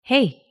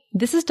Hey,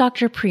 this is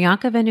Dr.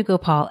 Priyanka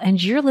Venugopal, and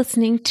you're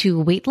listening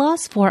to Weight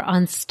Loss for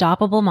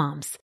Unstoppable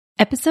Moms,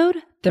 Episode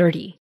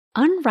 30,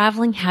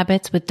 Unraveling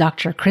Habits with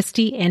Dr.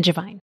 Kristi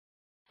Angevine.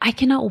 I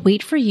cannot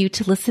wait for you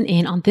to listen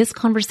in on this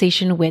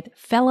conversation with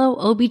fellow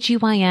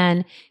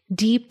OBGYN,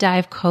 deep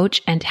dive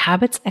coach, and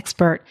habits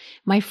expert,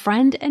 my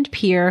friend and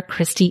peer,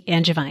 Kristi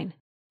Angevine.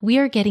 We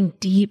are getting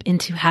deep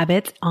into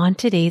habits on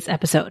today's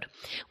episode.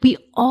 We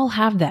all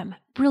have them,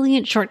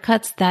 brilliant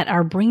shortcuts that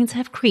our brains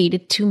have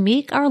created to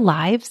make our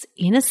lives,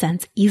 in a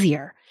sense,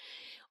 easier.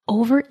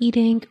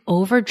 Overeating,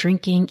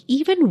 overdrinking,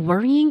 even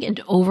worrying and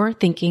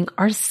overthinking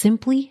are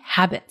simply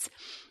habits.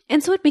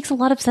 And so it makes a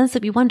lot of sense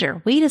that we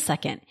wonder, wait a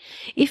second,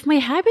 if my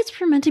habits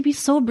were meant to be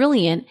so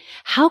brilliant,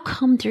 how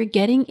come they're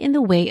getting in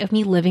the way of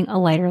me living a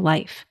lighter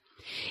life?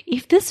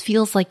 If this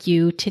feels like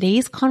you,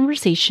 today's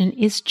conversation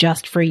is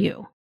just for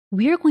you.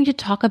 We are going to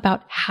talk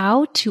about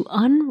how to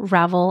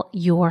unravel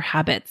your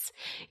habits,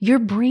 your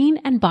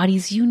brain and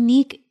body's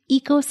unique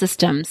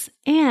ecosystems,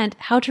 and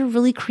how to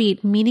really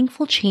create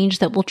meaningful change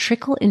that will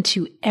trickle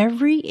into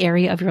every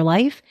area of your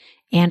life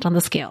and on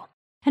the scale.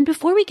 And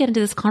before we get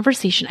into this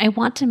conversation, I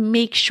want to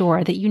make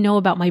sure that you know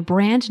about my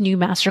brand new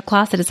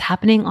masterclass that is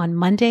happening on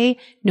Monday,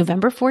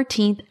 November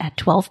 14th at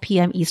 12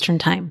 p.m. Eastern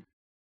Time.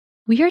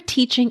 We are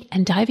teaching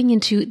and diving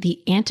into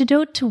the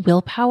antidote to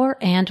willpower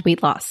and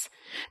weight loss.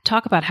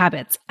 Talk about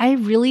habits. I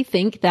really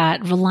think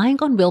that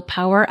relying on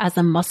willpower as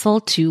a muscle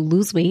to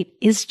lose weight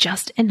is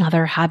just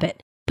another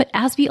habit. But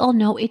as we all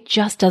know, it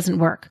just doesn't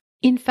work.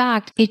 In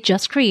fact, it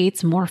just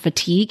creates more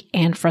fatigue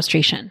and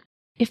frustration.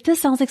 If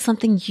this sounds like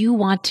something you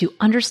want to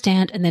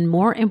understand and then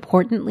more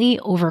importantly,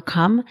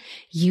 overcome,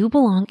 you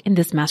belong in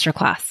this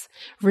masterclass.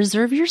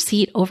 Reserve your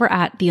seat over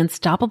at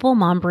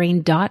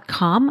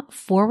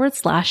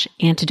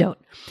theunstoppablemombrain.com/antidote.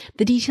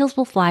 The details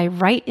will fly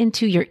right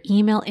into your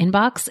email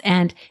inbox,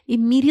 and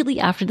immediately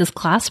after this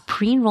class,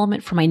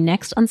 pre-enrollment for my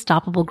next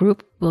Unstoppable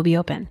group will be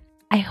open.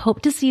 I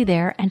hope to see you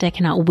there, and I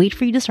cannot wait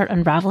for you to start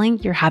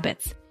unraveling your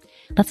habits.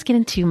 Let's get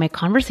into my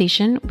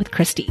conversation with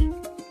Kristi.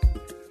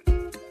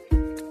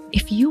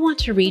 If you want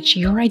to reach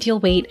your ideal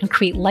weight and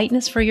create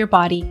lightness for your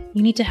body,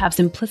 you need to have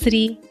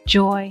simplicity,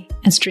 joy,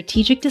 and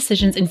strategic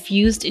decisions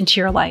infused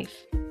into your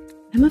life.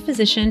 I'm a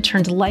physician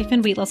turned life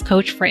and weight loss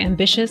coach for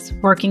ambitious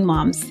working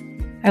moms.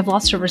 I've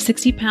lost over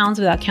 60 pounds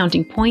without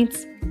counting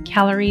points,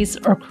 calories,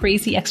 or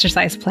crazy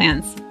exercise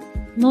plans.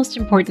 Most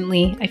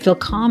importantly, I feel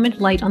calm and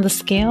light on the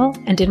scale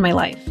and in my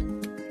life.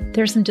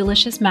 There's some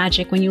delicious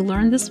magic when you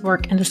learn this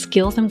work and the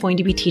skills I'm going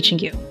to be teaching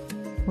you.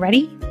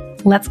 Ready?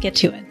 Let's get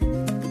to it.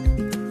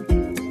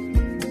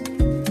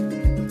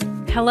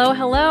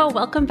 Hello.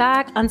 Welcome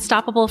back,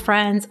 Unstoppable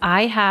friends.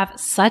 I have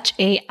such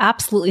a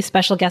absolutely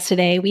special guest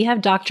today. We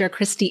have Dr.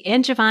 Kristi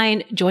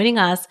Angevine joining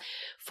us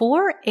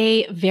for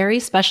a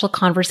very special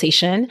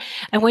conversation.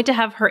 I'm going to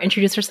have her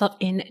introduce herself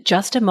in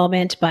just a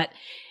moment, but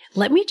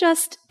let me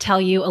just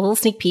tell you a little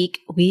sneak peek.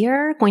 We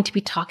are going to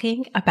be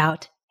talking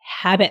about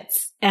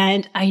habits.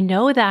 And I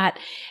know that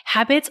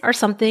habits are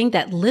something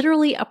that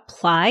literally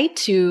apply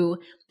to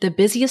the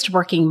busiest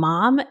working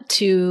mom,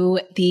 to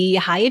the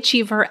high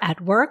achiever at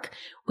work,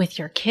 with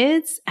your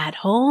kids, at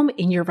home,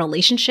 in your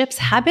relationships.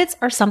 Habits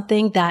are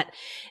something that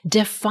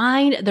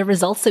define the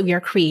results that we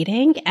are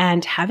creating.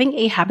 And having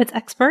a habits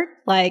expert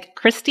like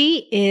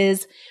Kristi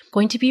is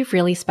going to be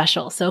really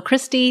special. So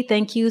Kristi,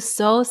 thank you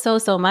so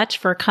much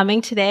for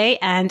coming today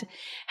and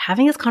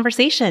having this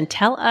conversation.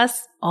 Tell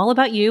us all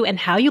about you and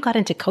how you got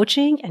into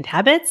coaching and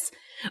habits.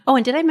 Oh,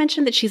 and did I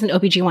mention that she's an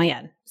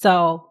OBGYN?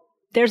 So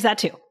there's that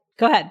too.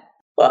 Go ahead.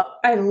 Well,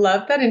 I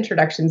love that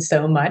introduction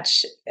so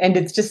much. And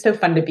it's just so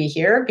fun to be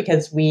here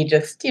because we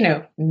just,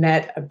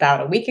 met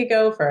about a week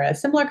ago for a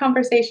similar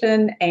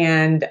conversation.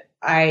 And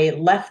I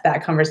left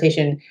that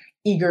conversation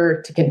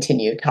eager to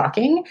continue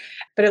talking.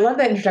 But I love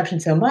that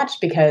introduction so much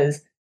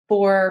because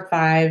 4,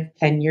 5,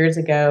 10 years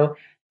ago,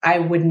 I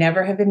would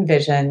never have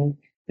envisioned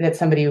that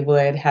somebody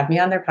would have me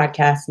on their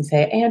podcast and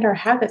say, and our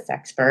habits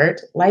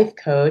expert, life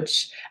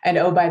coach, and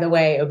oh, by the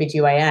way,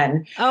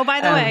 OBGYN. Oh, by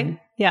the way.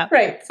 Yeah.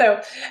 Right.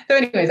 So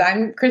anyways,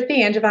 I'm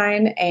Kristi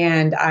Angevine,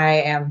 and I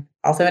am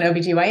also an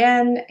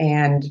OBGYN,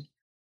 and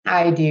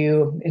I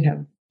do,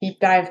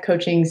 deep dive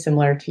coaching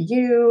similar to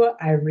you.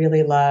 I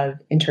really love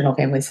internal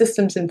family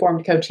systems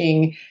informed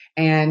coaching.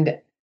 And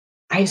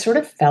I sort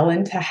of fell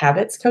into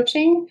habits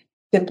coaching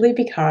simply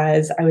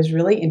because I was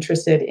really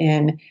interested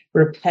in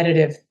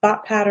repetitive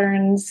thought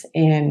patterns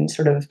and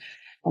sort of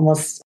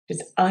almost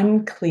just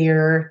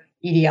unclear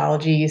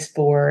etiologies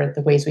for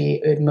the ways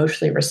we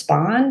emotionally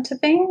respond to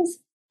things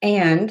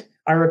and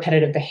our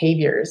repetitive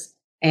behaviors.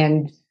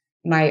 And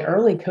my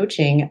early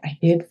coaching, I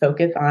did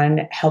focus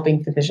on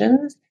helping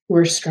physicians who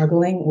were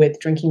struggling with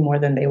drinking more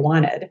than they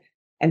wanted.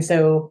 And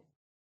so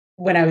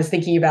when I was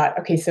thinking about,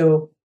 okay,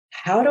 so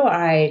how do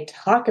I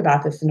talk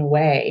about this in a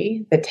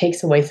way that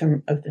takes away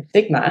some of the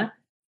stigma?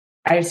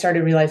 I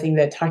started realizing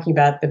that talking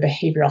about the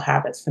behavioral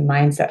habits, the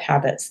mindset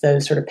habits,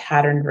 those sort of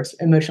patterned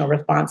emotional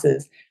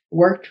responses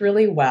worked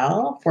really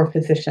well for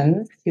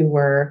physicians who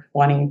were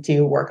wanting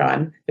to work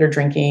on their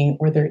drinking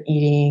or their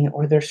eating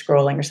or their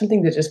scrolling or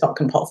something that just felt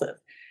compulsive.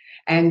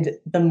 And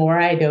the more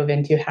I dove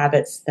into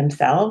habits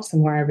themselves, the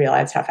more I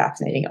realized how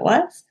fascinating it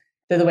was.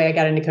 So the way I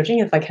got into coaching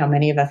is like how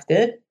many of us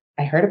did.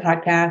 I heard a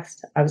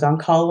podcast. I was on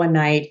call one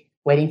night,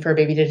 waiting for a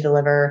baby to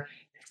deliver,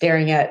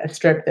 staring at a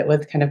strip that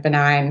was kind of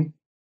benign,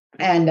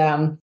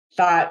 and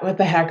thought, what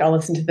the heck, I'll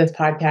listen to this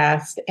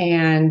podcast.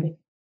 And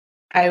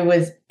I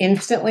was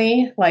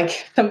instantly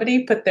like,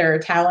 somebody put their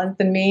talents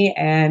in me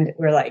and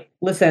we're like,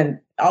 listen,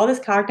 all this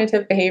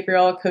cognitive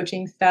behavioral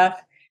coaching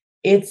stuff,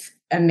 it's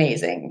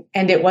amazing.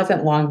 And it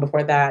wasn't long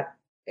before that,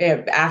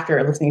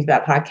 after listening to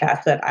that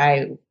podcast, that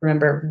I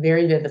remember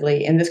very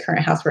vividly in this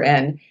current house we're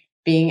in,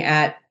 being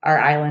at our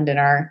island in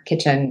our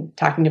kitchen,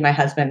 talking to my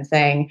husband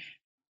saying,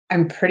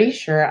 I'm pretty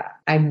sure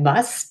I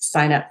must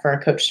sign up for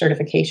a coach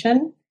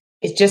certification.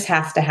 It just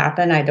has to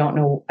happen. I don't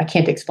know. I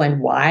can't explain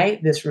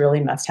why this really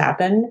must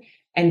happen.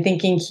 And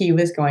thinking he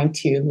was going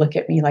to look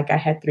at me like I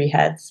had three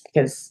heads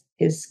because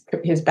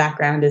his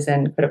background is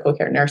in critical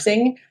care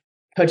nursing.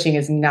 Coaching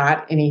is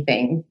not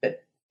anything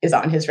that is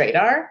on his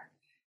radar.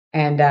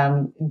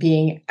 And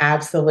being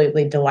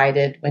absolutely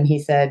delighted when he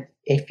said,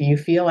 if you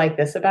feel like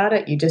this about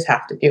it, you just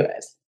have to do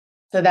it.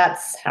 So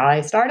that's how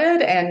I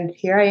started. And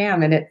here I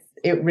am. And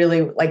it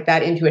really, like,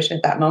 that intuition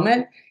at that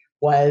moment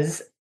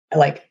was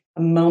like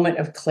a moment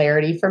of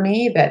clarity for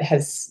me that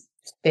has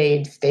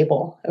stayed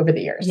stable over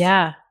the years.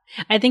 Yeah.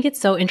 I think it's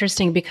so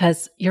interesting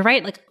because you're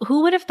right. Like,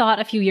 who would have thought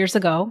a few years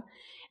ago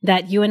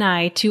that you and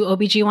I, two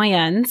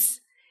OBGYNs,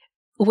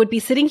 would be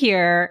sitting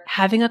here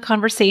having a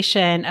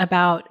conversation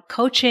about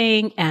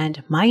coaching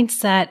and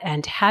mindset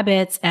and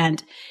habits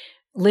and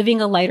living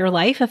a lighter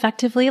life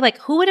effectively? Like,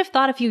 who would have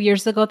thought a few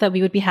years ago that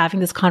we would be having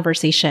this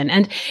conversation?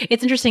 And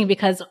it's interesting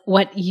because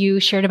what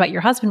you shared about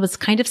your husband was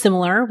kind of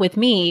similar with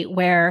me,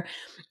 where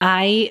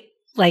I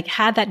like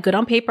had that good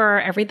on paper.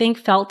 Everything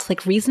felt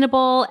like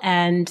reasonable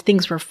and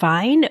things were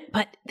fine,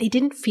 but they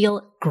didn't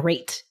feel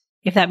great,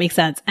 if that makes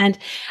sense. And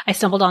I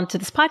stumbled onto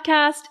this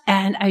podcast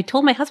and I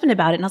told my husband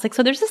about it. And I was like,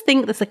 so there's this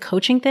thing, that's a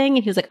coaching thing.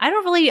 And he was like, I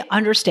don't really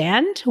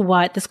understand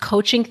what this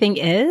coaching thing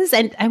is.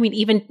 And I mean,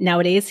 even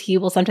nowadays, he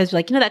will sometimes be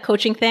like, that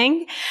coaching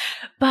thing.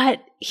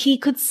 But he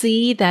could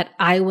see that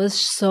I was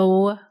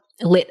so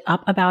lit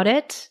up about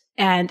it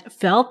and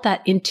felt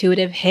that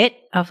intuitive hit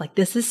of like,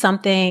 this is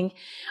something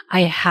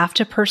I have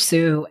to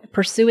pursue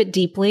it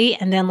deeply.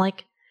 And then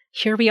like,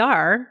 here we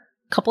are,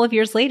 couple of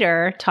years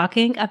later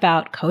talking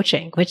about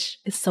coaching, which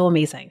is so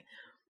amazing.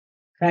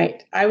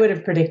 Right. I would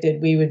have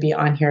predicted we would be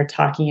on here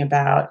talking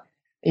about,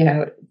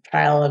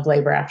 trial of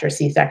labor after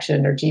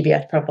C-section or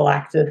GBS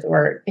prophylaxis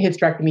or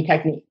hysterectomy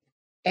technique.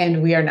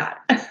 And we are not.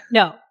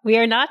 No, we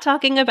are not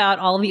talking about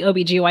all the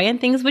OBGYN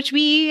things, which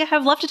we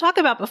have loved to talk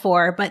about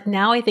before. But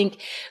now I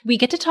think we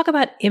get to talk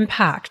about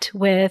impact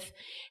with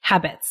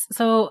habits.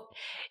 So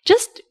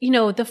just,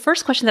 the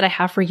first question that I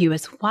have for you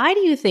is, why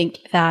do you think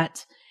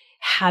that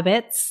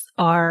habits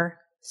are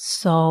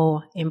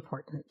so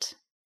important?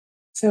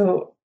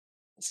 So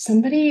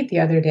somebody the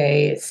other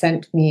day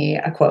sent me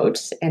a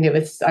quote, and it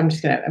was, I'm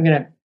going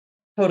to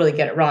totally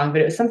get it wrong,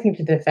 but it was something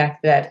to the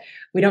effect that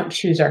we don't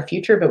choose our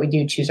future, but we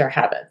do choose our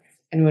habits.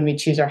 And when we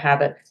choose our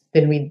habits,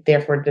 then we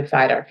therefore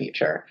decide our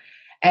future.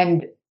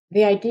 And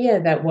the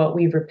idea that what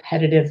we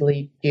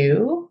repetitively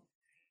do,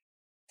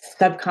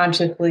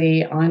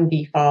 subconsciously, on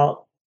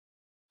default,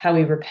 how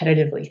we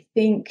repetitively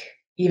think,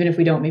 even if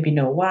we don't maybe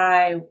know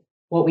why,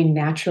 what we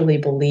naturally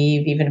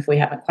believe, even if we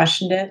haven't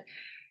questioned it,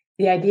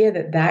 the idea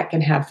that that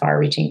can have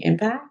far-reaching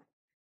impact,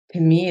 to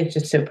me, is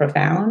just so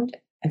profound.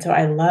 And so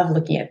I love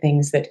looking at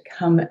things that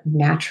come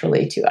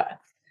naturally to us,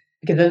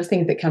 because those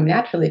things that come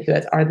naturally to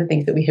us are the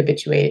things that we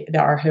habituate,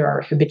 that are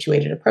our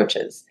habituated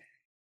approaches.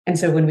 And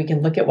so when we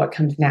can look at what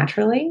comes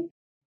naturally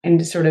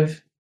and sort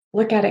of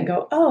look at it and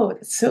go, oh,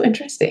 it's so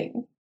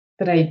interesting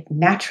that I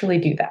naturally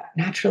do that,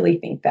 naturally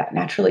think that,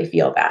 naturally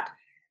feel that.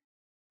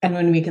 And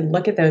when we can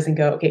look at those and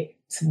go, okay,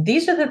 so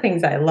these are the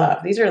things I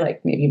love. These are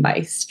like maybe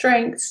my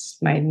strengths,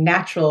 my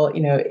natural,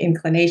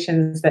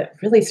 inclinations that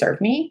really serve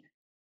me.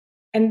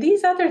 And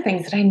these other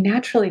things that I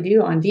naturally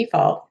do on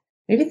default,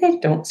 maybe they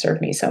don't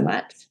serve me so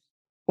much.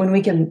 When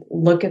we can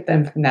look at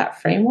them from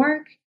that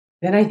framework,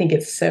 then I think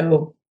it's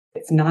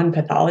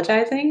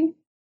non-pathologizing,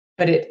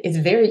 but it's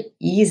very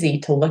easy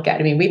to look at.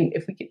 I mean,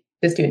 if we could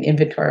just do an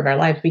inventory of our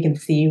lives, we can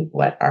see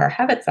what our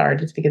habits are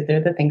just because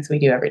they're the things we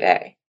do every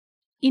day.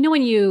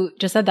 When you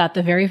just said that,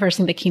 the very first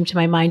thing that came to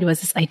my mind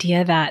was this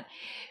idea that,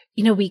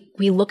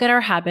 we look at our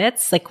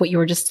habits, like what you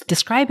were just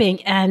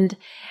describing. And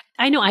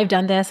I know I've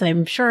done this, and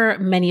I'm sure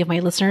many of my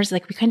listeners,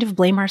 like, we kind of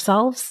blame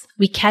ourselves.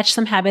 We catch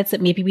some habits that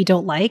maybe we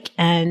don't like,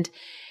 and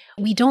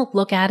we don't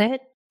look at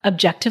it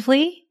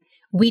objectively.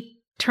 We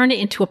turn it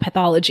into a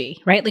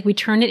pathology, right? Like, we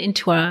turn it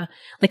into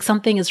like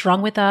something is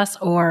wrong with us,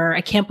 or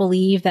I can't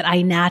believe that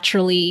I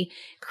naturally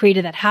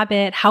created that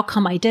habit. How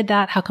come I did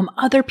that? How come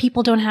other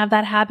people don't have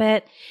that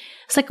habit?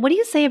 It's like, what do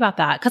you say about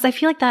that? Because I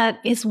feel like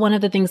that is one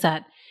of the things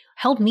that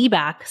held me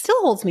back, still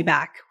holds me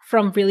back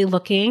from really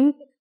looking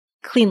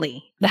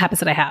cleanly the habits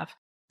that I have.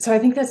 So I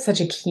think that's such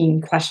a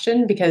keen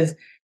question, because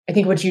I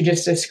think what you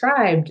just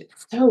described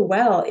so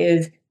well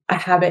is a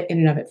habit in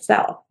and of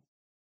itself.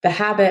 The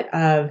habit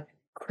of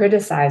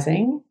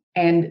criticizing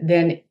and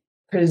then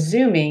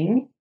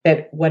presuming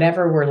that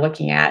whatever we're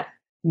looking at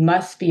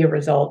must be a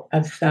result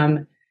of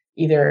some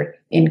either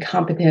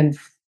incompetence,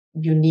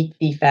 unique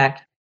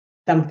defect,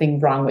 something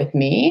wrong with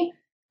me.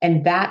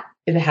 And that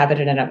is a habit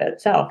in and of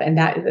itself. And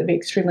that is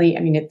extremely, I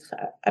mean,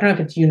 I don't know if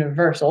it's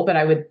universal, but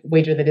I would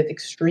wager that it's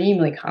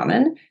extremely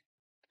common,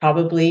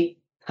 probably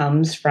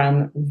comes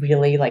from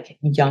really like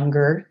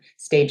younger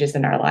stages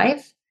in our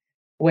life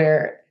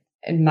where,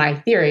 and my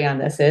theory on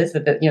this is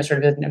that,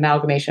 sort of an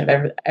amalgamation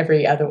of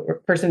every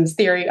other person's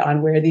theory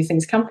on where these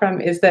things come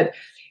from, is that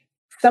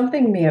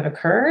something may have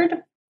occurred,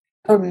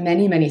 or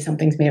many, many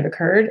somethings may have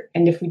occurred.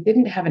 And if we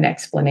didn't have an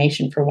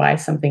explanation for why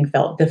something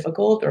felt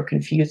difficult or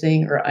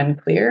confusing or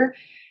unclear,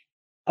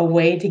 a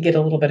way to get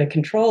a little bit of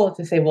control is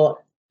to say,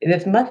 well,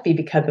 this must be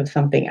because of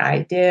something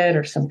I did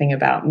or something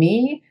about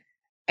me.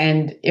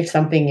 And if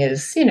something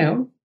is,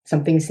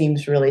 something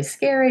seems really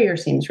scary or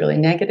seems really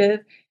negative,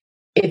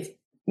 it's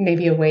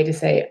maybe a way to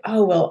say,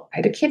 oh, well,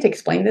 I can't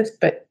explain this,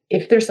 but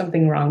if there's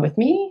something wrong with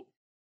me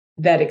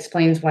that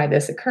explains why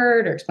this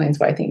occurred or explains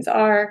why things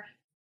are,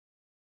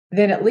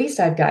 then at least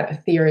I've got a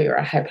theory or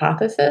a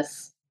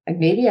hypothesis, and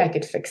maybe I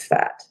could fix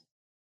that.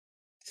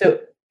 So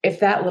if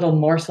that little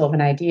morsel of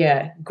an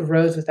idea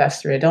grows with us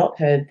through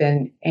adulthood,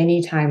 then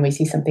anytime we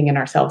see something in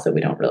ourselves that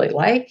we don't really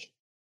like,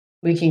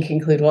 we can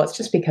conclude, well, it's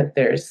just because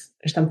there's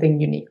something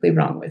uniquely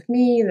wrong with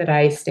me that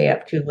I stay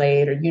up too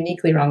late, or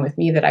uniquely wrong with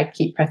me that I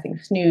keep pressing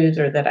snooze,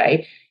 or that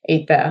I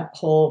ate the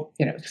whole,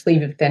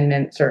 sleeve of Thin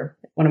Mints, or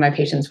one of my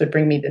patients would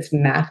bring me this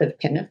massive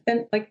tin of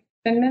Thin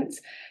Mints,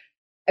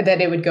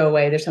 that it would go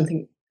away. There's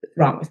something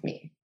wrong with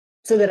me.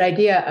 So that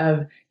idea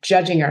of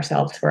judging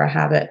ourselves for a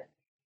habit,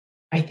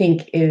 I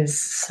think,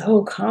 is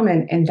so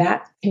common, and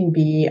that can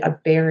be a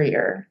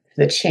barrier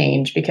to the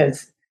change,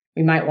 because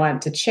we might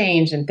want to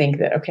change and think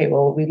that, okay,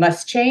 well, we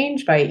must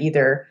change by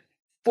either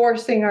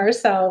forcing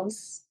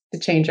ourselves to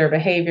change our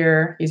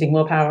behavior using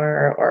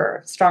willpower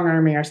or strong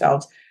arming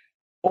ourselves,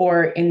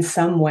 or in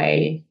some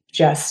way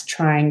just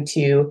trying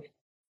to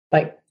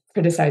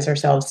criticize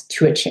ourselves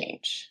to a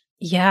change.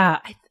 Yeah.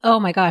 Oh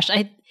my gosh.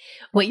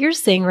 What you're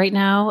saying right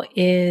now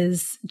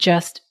is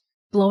just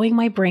blowing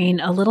my brain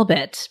a little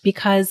bit,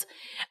 because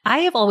I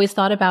have always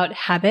thought about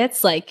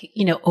habits like,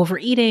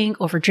 overeating,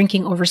 over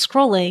drinking, over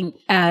scrolling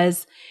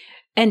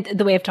and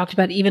the way I've talked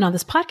about it even on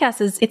this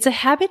podcast is it's a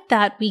habit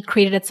that we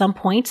created at some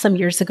point some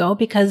years ago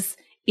because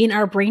in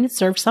our brain it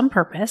served some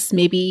purpose.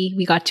 Maybe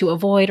we got to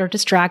avoid or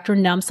distract or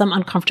numb some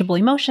uncomfortable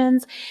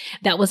emotions.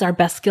 That was our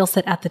best skill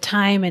set at the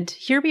time. And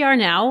here we are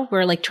now.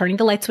 We're turning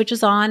the light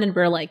switches on and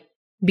we're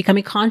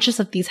becoming conscious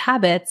of these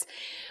habits.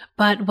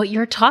 But what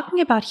you're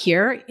talking about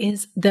here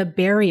is the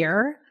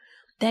barrier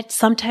that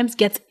sometimes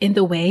gets in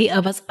the way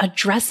of us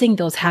addressing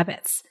those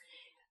habits.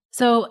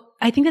 So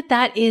I think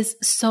that is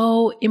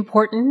so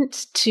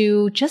important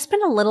to just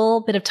spend a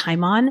little bit of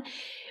time on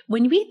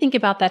when we think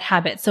about that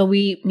habit. So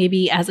we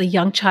maybe as a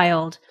young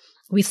child,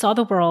 we saw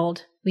the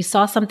world, we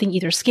saw something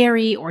either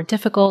scary or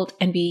difficult,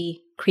 and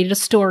we created a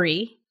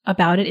story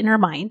about it in our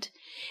mind.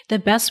 The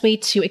best way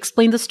to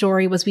explain the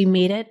story was we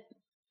made it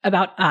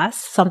about us.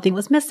 Something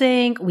was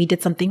missing. We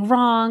did something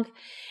wrong.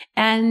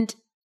 And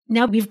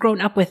now we've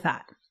grown up with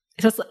that.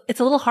 So it's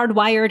a little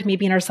hardwired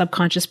maybe in our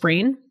subconscious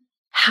brain.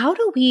 How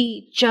do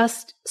we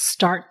just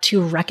start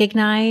to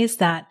recognize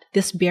that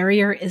this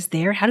barrier is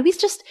there? How do we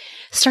just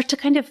start to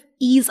kind of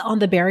ease on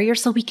the barrier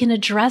so we can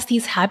address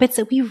these habits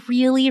that we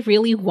really,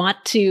 really want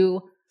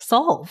to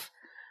solve?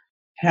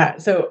 Yeah.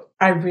 So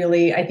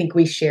I think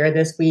we share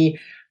this. We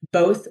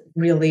both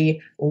really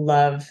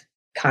love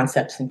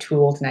concepts and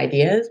tools and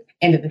ideas.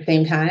 And at the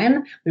same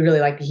time, we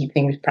really like to keep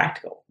things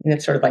practical. And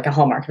it's sort of like a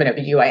hallmark of an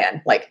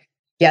OBGYN.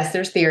 Yes,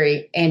 there's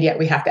theory, and yet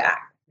we have to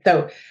act.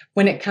 So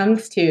when it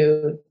comes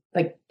to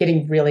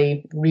getting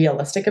really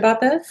realistic about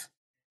this,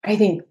 I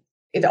think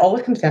it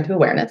always comes down to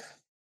awareness.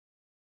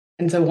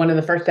 And so one of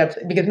the first steps,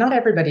 because not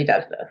everybody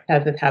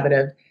has this habit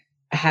of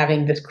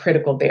having this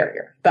critical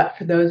barrier. But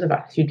for those of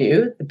us who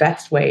do, the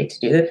best way to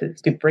do this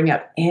is to bring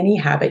up any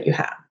habit you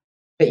have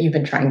that you've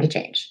been trying to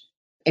change.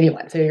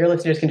 Anyone. So your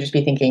listeners can just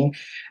be thinking,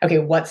 okay,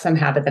 what's some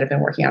habit that I've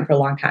been working on for a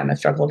long time, I've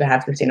struggled to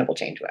have sustainable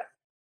change with?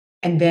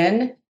 And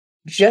then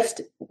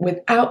just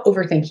without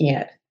overthinking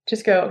it,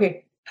 just go,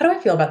 okay, how do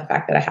I feel about the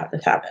fact that I have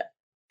this habit?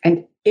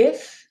 And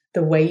if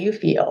the way you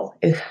feel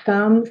is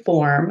some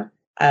form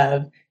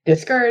of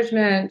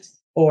discouragement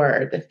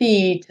or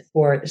defeat,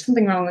 or there's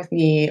something wrong with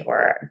me,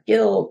 or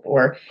guilt,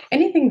 or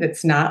anything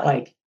that's not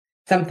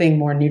something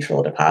more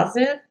neutral to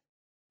positive,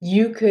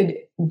 you could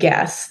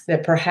guess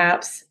that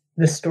perhaps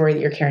the story that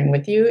you're carrying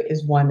with you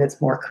is one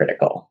that's more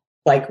critical.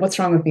 What's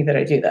wrong with me that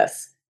I do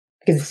this?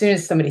 Because as soon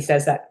as somebody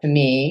says that to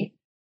me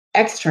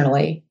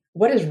externally,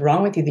 what is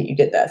wrong with you that you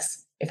did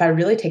this? If I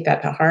really take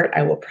that to heart,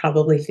 I will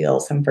probably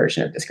feel some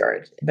version of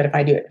discouraged. But if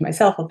I do it to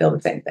myself, I'll feel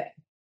the same thing.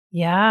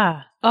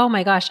 Yeah. Oh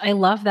my gosh. I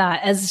love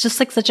that as just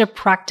such a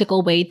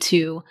practical way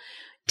to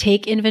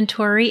take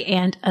inventory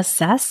and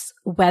assess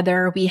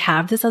whether we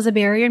have this as a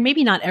barrier.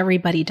 Maybe not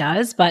everybody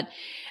does, but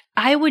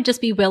I would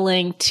just be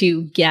willing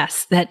to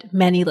guess that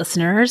many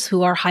listeners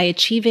who are high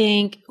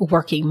achieving,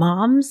 working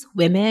moms,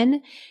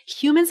 women,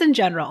 humans in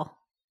general,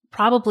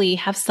 probably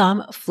have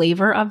some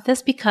flavor of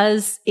this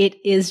because it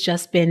is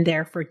just been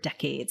there for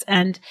decades.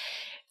 And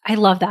I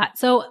love that.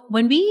 So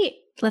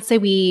let's say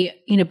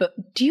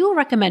but do you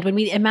recommend when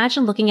we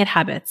imagine looking at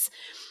habits,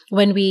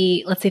 when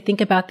we, let's say,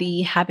 think about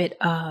the habit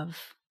of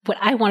what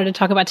I wanted to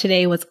talk about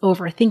today was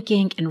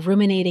overthinking and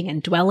ruminating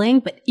and dwelling,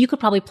 but you could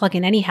probably plug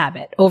in any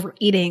habit.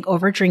 Overeating,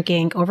 over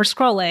drinking, over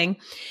scrolling,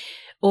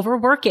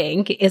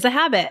 overworking is a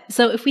habit.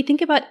 So if we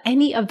think about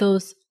any of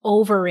those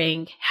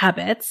overing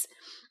habits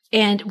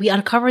and we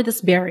uncover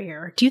this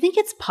barrier, do you think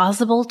it's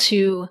possible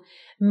to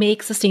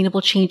make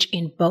sustainable change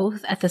in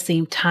both at the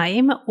same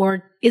time?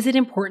 Or is it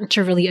important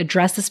to really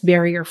address this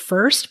barrier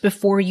first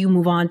before you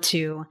move on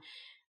to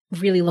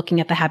really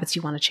looking at the habits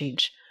you want to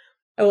change?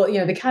 Well,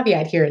 the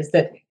caveat here is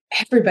that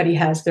everybody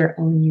has their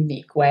own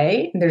unique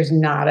way. There's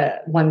not a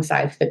one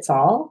size fits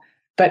all,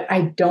 but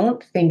I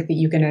don't think that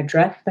you can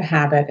address the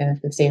habit in a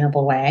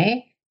sustainable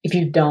way if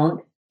you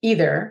don't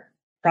either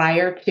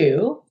prior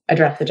to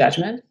address the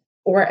judgment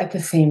or at the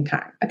same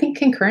time. I think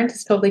concurrent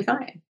is totally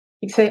fine.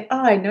 You can say,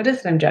 I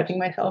noticed that I'm judging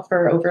myself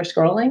for over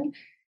scrolling.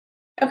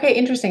 Okay,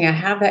 interesting. I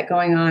have that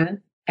going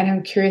on. And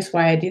I'm curious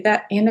why I do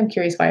that. And I'm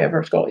curious why I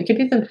over scroll. You could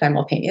do them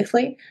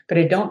simultaneously, but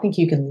I don't think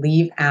you can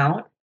leave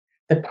out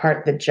the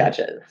part that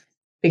judges.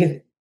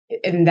 Because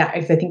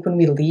I think when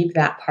we leave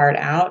that part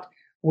out,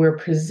 we're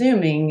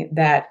presuming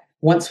that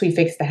once we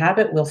fix the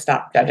habit, we'll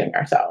stop judging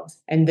ourselves.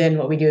 And then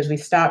what we do is we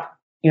stop,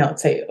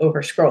 let's say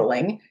over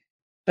scrolling.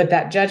 But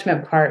that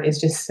judgment part is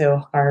just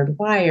so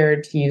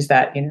hardwired, to use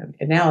that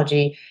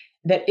analogy,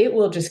 that it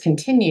will just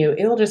continue.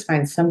 It'll just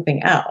find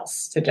something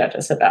else to judge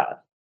us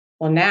about.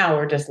 Well, now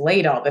we're just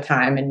late all the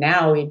time. And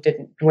now we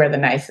didn't wear the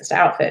nicest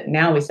outfit.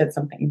 Now we said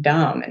something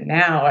dumb. And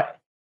now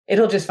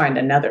it'll just find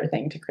another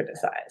thing to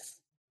criticize.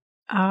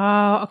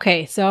 Oh,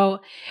 okay.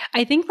 So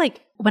I think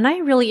when I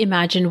really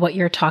imagine what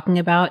you're talking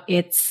about,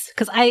 it's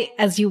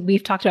because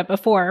we've talked about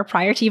before,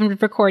 prior to even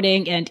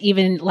recording and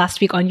even last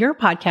week on your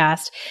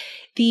podcast,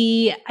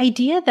 the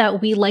idea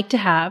that we like to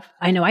have,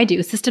 I know I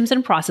do, systems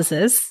and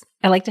processes.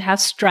 I like to have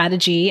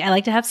strategy. I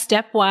like to have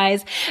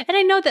stepwise. And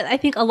I know that I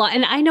think a lot,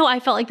 and I know I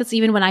felt like this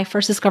even when I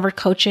first discovered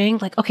coaching,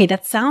 okay,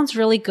 that sounds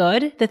really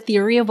good. The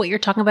theory of what you're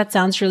talking about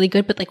sounds really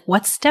good, but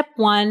what's step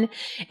 1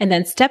 and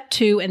then step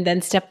 2 and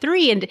then step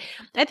 3? And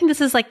I think this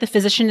is the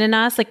physician in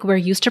us, we're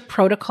used to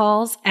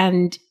protocols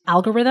and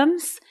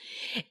algorithms.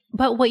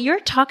 But what you're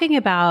talking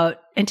about,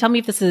 and tell me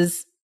if this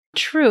is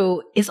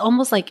true, is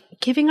almost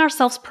giving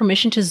ourselves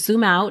permission to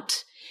zoom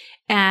out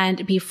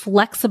and be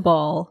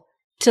flexible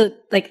to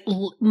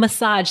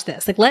massage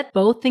this, let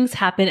both things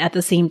happen at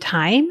the same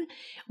time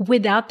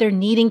without there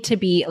needing to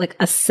be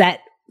a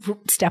set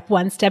step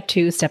 1, step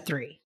 2, step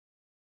 3.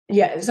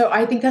 Yeah. So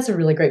I think that's a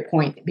really great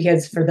point,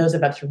 because for those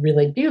of us who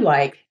really do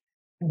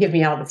give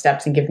me all the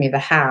steps and give me the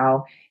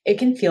how, it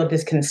can feel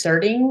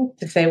disconcerting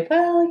to say,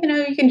 well,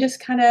 you can just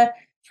kind of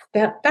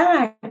step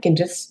back and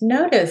just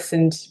notice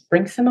and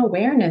bring some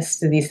awareness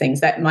to these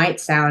things that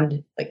might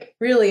sound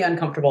really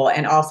uncomfortable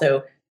and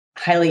also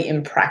highly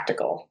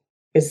impractical.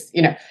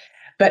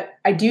 But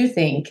I do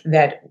think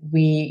that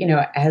we,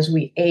 as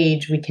we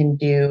age, we can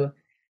do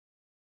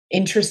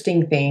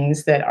interesting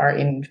things that are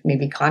in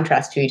maybe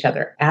contrast to each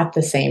other at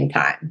the same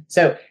time.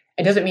 So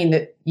it doesn't mean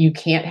that you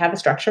can't have a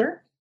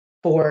structure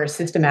for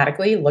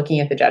systematically looking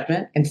at the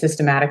judgment and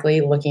systematically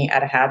looking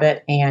at a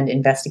habit and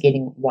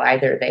investigating why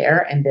they're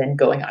there and then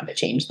going on to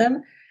change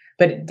them.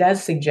 But it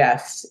does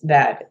suggest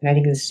that, and I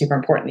think this is super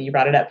important that you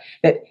brought it up,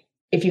 that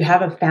if you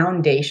have a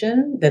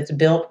foundation that's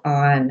built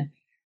on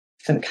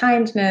some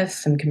kindness,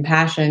 some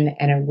compassion,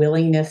 and a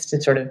willingness to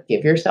sort of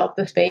give yourself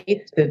the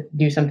space to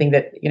do something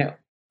that,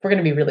 we're going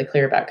to be really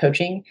clear about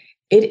coaching.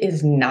 It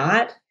is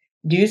not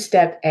do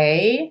step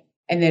A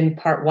and then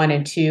part 1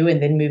 and 2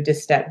 and then move to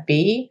step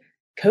B.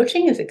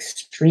 Coaching is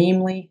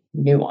extremely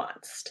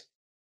nuanced.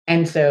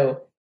 And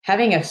so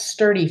having a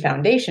sturdy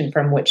foundation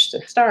from which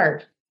to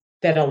start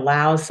that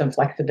allows some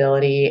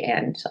flexibility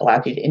and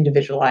allows you to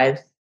individualize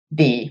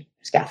the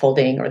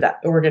scaffolding or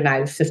that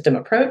organized system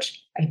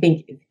approach, I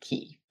think is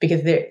key.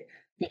 Because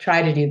we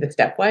try to do the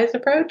stepwise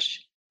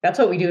approach. That's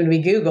what we do when we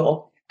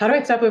Google, how do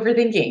I stop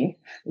overthinking?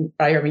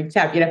 Probably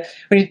tap,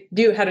 when you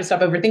do how to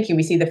stop overthinking,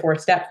 we see the 4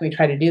 steps, we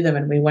try to do them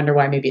and we wonder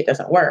why maybe it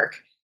doesn't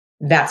work.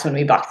 That's when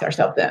we box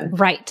ourselves in.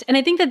 Right. And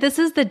I think that this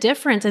is the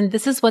difference. And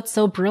this is what's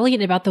so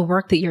brilliant about the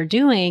work that you're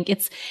doing.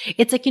 It's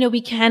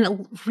we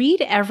can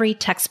read every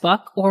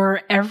textbook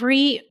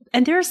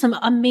and there are some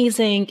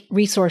amazing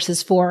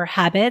resources for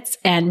habits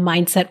and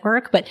mindset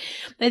work. But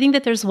I think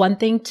that there's one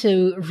thing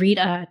to read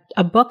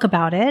a book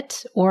about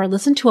it or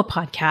listen to a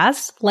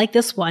podcast like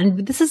this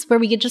one. This is where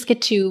we just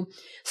get to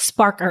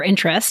spark our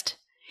interest.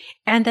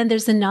 And then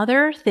there's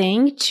another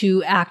thing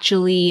to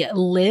actually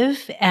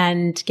live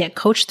and get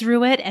coached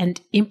through it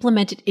and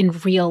implement it in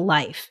real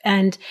life.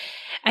 And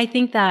I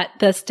think that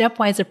the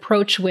stepwise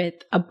approach with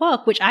a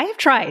book, which I have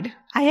tried,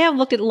 I have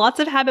looked at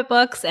lots of habit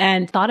books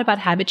and thought about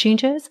habit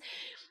changes.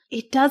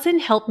 it doesn't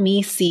help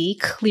me see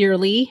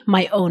clearly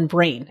my own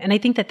brain. And I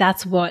think that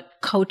that's what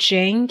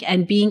coaching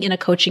and being in a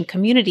coaching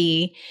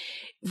community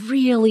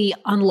really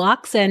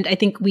unlocks. And I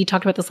think we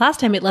talked about this last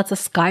time. It lets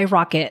us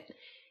skyrocket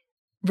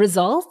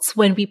results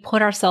when we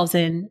put ourselves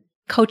in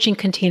coaching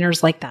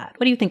containers like that.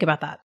 What do you think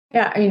about that?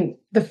 Yeah, I mean,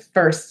 the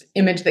first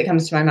image that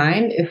comes to my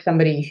mind is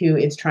somebody who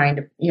is trying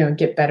to,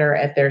 get better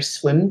at their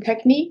swim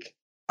technique.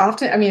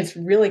 Often, I mean, it's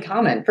really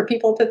common for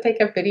people to take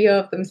a video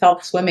of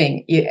themselves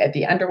swimming at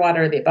the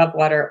underwater, the above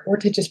water, or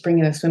to just bring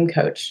in a swim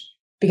coach,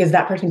 because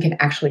that person can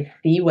actually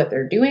see what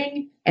they're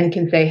doing and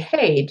can say,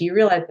 hey, do you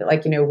realize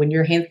that, when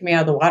your hands coming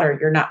out of the water,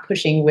 you're not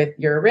pushing with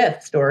your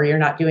wrist, or you're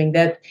not doing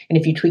this. And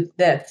if you tweak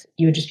this,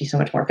 you would just be so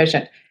much more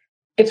efficient.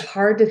 It's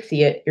hard to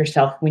see it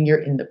yourself when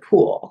you're in the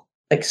pool,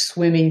 like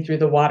swimming through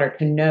the water,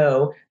 to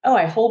know, oh,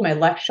 I hold my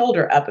left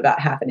shoulder up about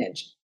half an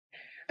inch.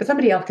 But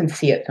somebody else can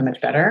see it so much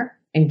better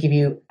and give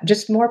you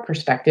just more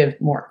perspective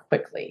more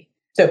quickly.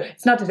 So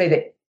it's not to say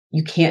that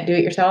you can't do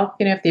it yourself.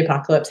 If the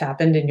apocalypse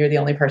happened and you're the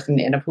only person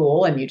in a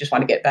pool and you just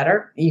want to get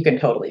better, you can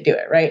totally do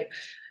it, right?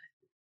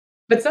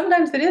 But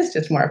sometimes it is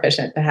just more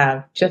efficient to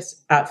have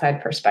just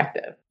outside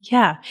perspective.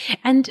 Yeah.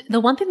 And the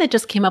one thing that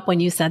just came up when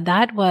you said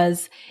that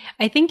was,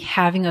 I think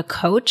having a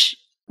coach,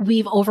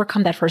 we've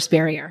overcome that first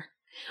barrier.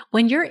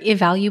 When you're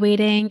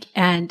evaluating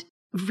and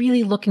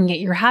really looking at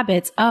your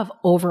habits of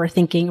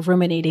overthinking,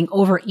 ruminating,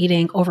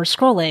 overeating,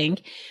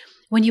 overscrolling,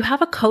 when you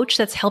have a coach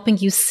that's helping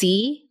you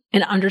see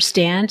and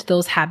understand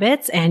those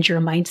habits and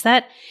your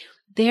mindset,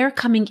 they're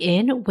coming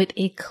in with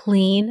a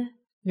clean,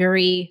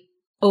 very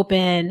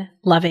open,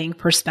 loving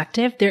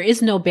perspective. There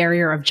is no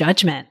barrier of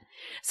judgment.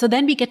 So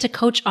then we get to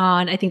coach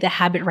on, I think, the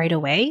habit right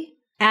away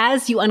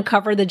as you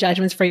uncover the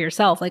judgments for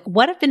yourself. Like,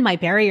 what have been my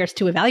barriers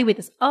to evaluate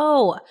this?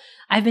 Oh,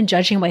 I've been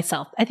judging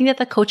myself. I think that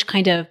the coach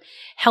kind of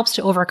helps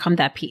to overcome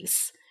that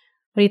piece.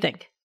 What do you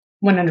think?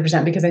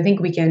 100%, because I think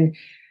we can,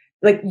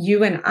 like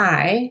you and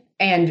I,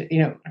 and,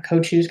 a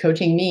coach who's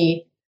coaching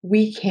me,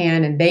 we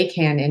can, and they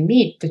can, and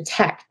me,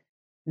 detect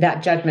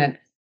that judgment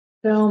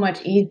so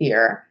much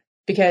easier.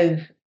 Because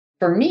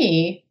for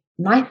me,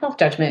 my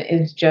self-judgment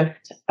is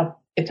just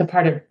it's a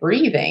part of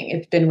breathing.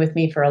 It's been with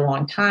me for a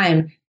long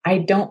time. I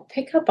don't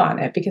pick up on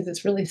it because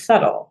it's really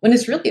subtle. When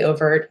it's really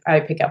overt, I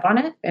pick up on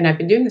it. And I've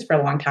been doing this for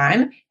a long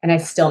time and I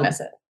still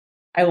miss it.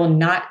 I will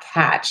not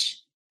catch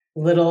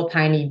little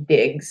tiny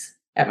digs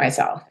at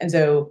myself. And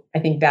so I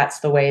think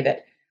that's the way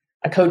that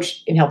a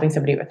coach, in helping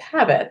somebody with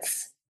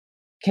habits,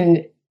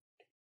 can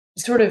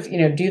sort of,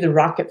 do the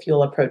rocket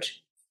fuel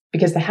approach,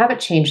 because the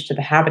habit change to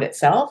the habit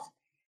itself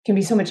can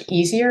be so much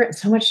easier and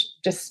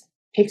just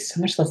takes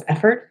so much less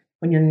effort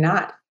when you're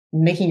not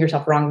making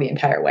yourself wrong the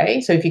entire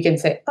way. So if you can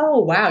say, oh,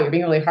 wow, you're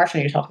being really harsh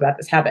on yourself about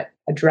this habit,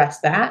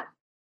 address that,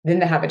 then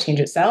the habit change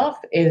itself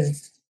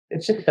it's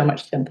just so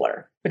much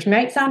simpler, which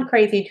might sound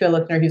crazy to a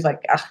listener who's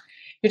like,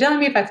 you're telling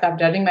me if I stop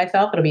judging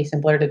myself, it'll be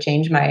simpler to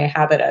change my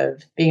habit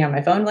of being on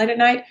my phone late at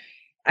night.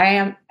 I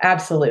am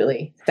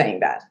absolutely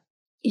saying that.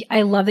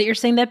 I love that you're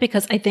saying that,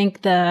 because I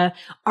think the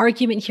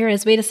argument here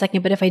is, wait a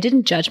second, but if I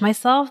didn't judge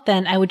myself,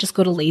 then I would just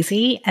go to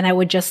lazy and I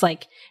would just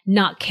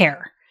not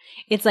care.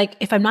 It's like,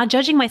 if I'm not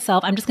judging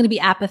myself, I'm just going to be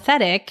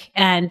apathetic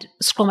and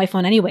scroll my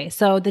phone anyway.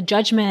 So the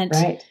judgment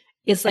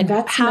is like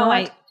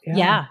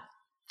yeah.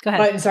 Go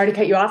ahead. But sorry to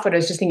cut you off, but I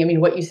was just thinking,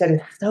 what you said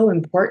is so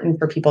important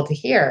for people to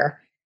hear,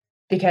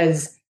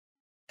 because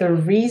the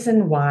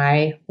reason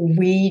why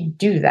we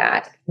do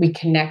that, we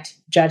connect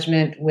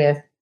judgment with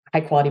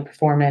high quality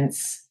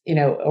performance,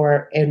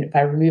 or if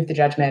I remove the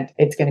judgment,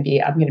 I'm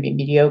going to be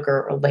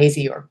mediocre or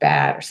lazy or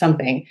bad or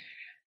something.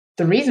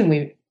 The reason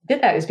we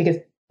did that is because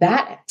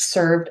that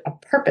served a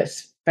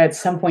purpose at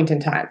some point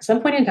in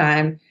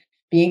time.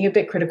 Being a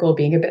bit critical,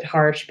 being a bit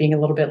harsh, being a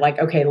little bit like,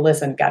 okay,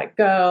 listen, got to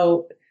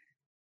go,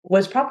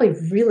 was probably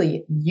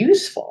really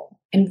useful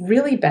and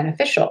really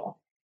beneficial.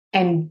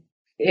 And,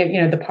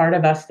 the part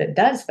of us that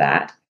does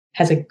that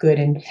has a good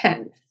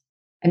intent.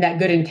 And that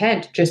good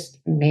intent just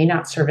may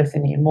not serve us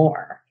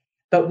anymore.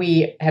 But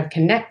we have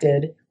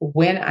connected,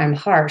 when I'm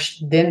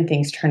harsh, then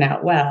things turn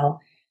out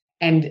well.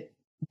 And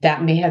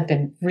that may have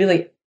been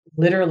really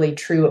literally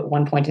true at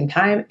one point in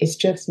time. It's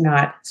just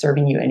not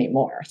serving you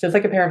anymore. So it's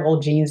like a pair of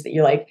old jeans that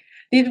you're like,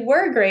 these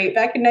were great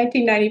back in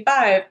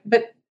 1995,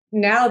 but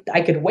now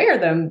I could wear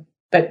them,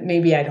 but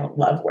maybe I don't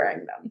love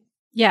wearing them.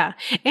 Yeah.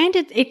 And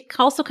it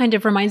also kind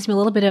of reminds me a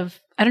little bit of,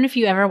 I don't know if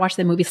you ever watched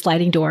the movie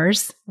Sliding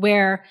Doors,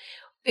 where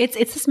it's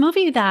this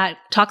movie that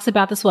talks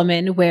about this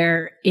woman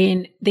where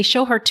they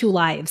show her two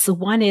lives. So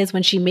one is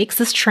when she makes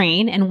this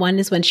train, and one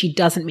is when she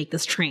doesn't make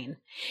this train.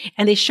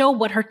 And they show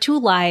what her two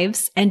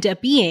lives end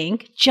up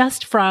being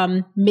just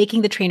from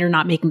making the train or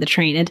not making the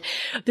train. And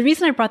the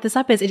reason I brought this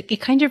up is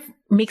it kind of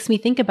makes me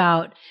think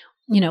about,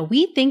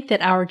 we think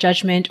that our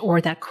judgment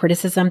or that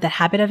criticism, the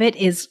habit of it,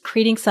 is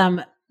creating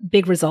some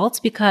big results,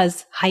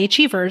 because high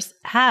achievers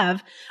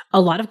have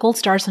a lot of gold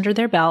stars under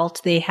their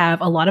belt. They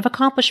have a lot of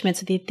accomplishments,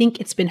 so they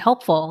think it's been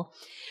helpful.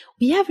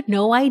 We have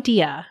no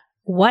idea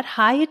what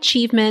high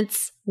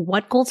achievements,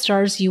 what gold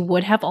stars you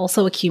would have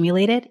also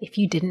accumulated if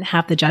you didn't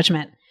have the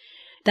judgment.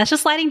 that's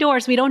just sliding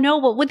doors. We don't know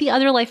what would the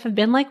other life have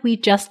been like. We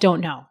just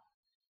don't know.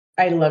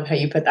 I love how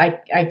you put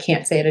that. I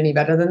can't say it any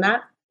better than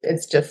that.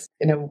 It's just,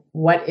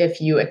 what if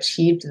you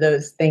achieved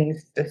those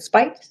things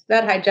despite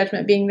that high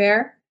judgment being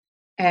there?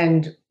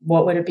 And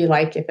what would it be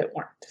like if it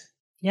weren't?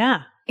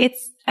 Yeah.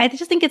 I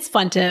just think it's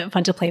fun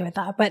to play with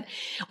that. But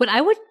what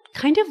I would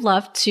kind of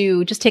love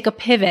to just take a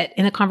pivot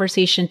in a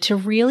conversation to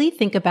really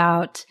think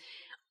about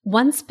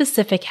one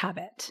specific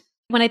habit.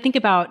 When I think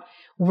about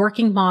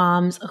working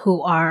moms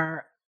who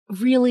are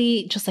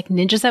really just like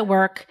ninjas at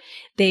work,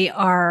 they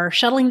are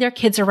shuttling their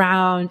kids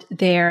around,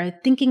 they're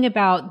thinking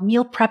about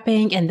meal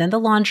prepping and then the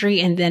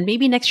laundry and then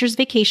maybe next year's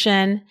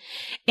vacation,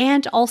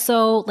 and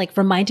also like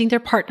reminding their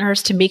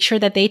partners to make sure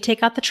that they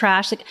take out the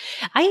trash. Like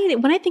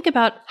when I think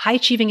about high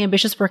achieving,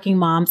 ambitious working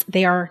moms,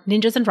 they are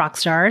ninjas and rock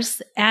stars.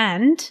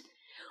 And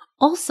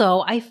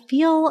also I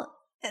feel,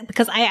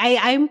 because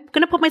I'm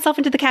going to put myself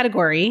into the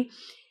category,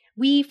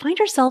 we find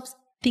ourselves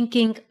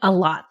thinking a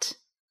lot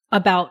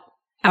about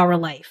our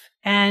life.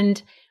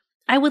 And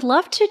I would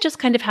love to just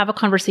kind of have a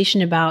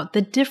conversation about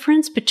the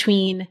difference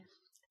between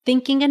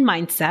thinking and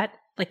mindset,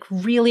 like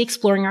really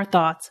exploring our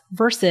thoughts,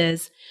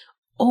 versus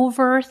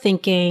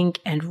overthinking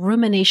and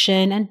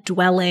rumination and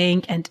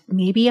dwelling and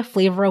maybe a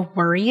flavor of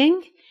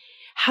worrying.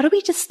 How do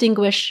we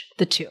distinguish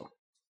the two?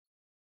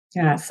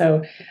 Yeah,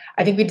 so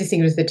I think we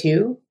distinguish the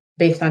two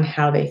based on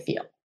how they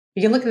feel.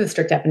 You can look at the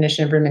strict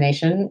definition of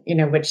rumination,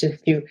 which is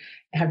to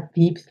have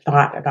deep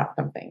thought about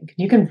something.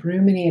 You can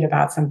ruminate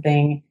about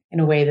something in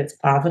a way that's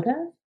positive,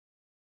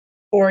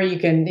 or you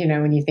can,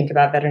 when you think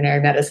about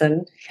veterinary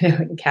medicine,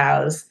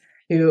 cows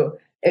who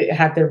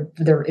have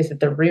is it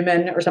the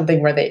rumen or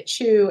something where they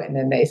chew and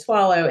then they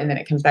swallow and then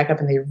it comes back up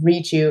and they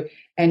re-chew.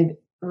 And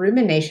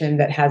rumination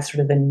that has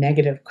sort of the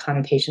negative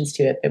connotations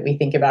to it that we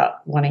think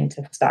about wanting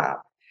to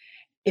stop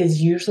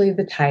is usually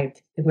the type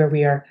where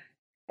we are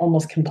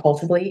almost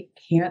compulsively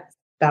can't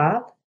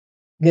stop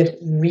this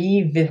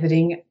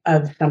revisiting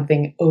of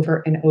something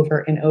over and over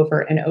and over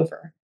and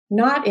over.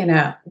 Not in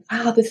a,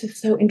 wow, this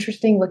is so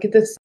interesting. Look at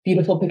this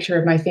beautiful picture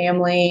of my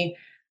family.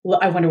 Well,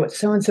 I wonder what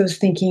so-and-so is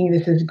thinking.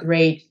 This is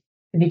great.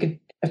 And you could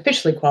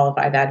officially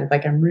qualify that as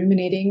like, I'm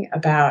ruminating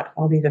about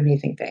all these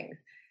amazing things.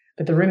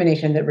 But the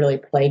rumination that really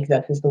plagues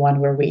us is the one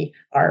where we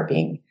are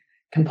being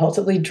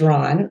compulsively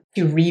drawn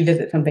to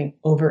revisit something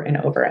over and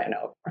over and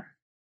over.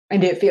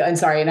 And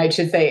and I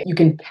should say, you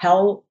can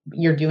tell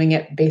you're doing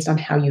it based on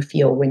how you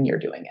feel when you're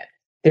doing it.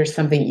 There's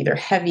something either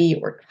heavy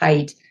or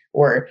tight,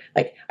 or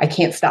like, I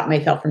can't stop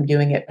myself from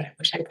doing it, but I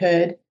wish I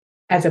could,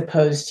 as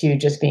opposed to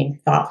just being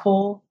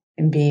thoughtful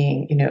and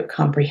being,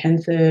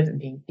 comprehensive and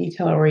being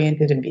detail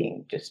oriented and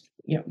being just,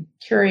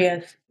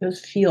 curious.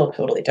 Those feel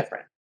totally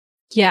different.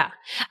 Yeah.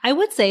 I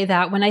would say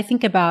that when I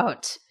think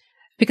about,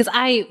 because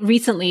I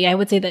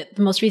would say that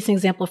the most recent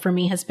example for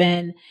me has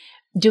been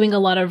doing a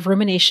lot of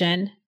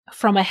rumination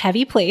from a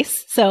heavy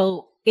place.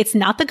 So it's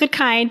not the good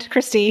kind,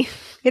 Kristi.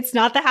 It's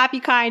not the happy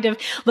kind of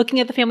looking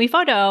at the family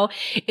photo.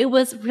 It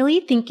was really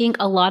thinking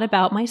a lot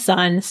about my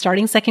son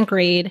starting second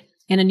grade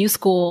in a new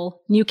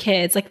school, new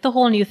kids, like the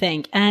whole new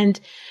thing. And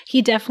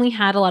he definitely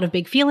had a lot of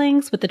big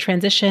feelings with the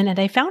transition. And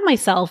I found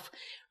myself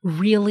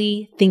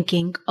really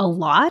thinking a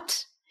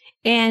lot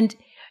and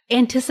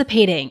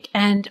anticipating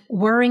and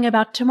worrying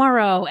about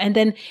tomorrow, and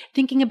then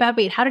thinking about,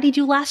 wait, how did he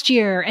do last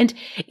year? And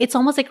it's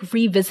almost like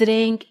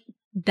revisiting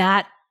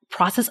that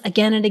process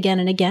again and again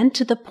and again,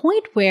 to the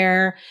point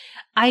where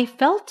I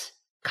felt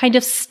kind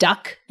of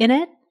stuck in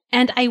it.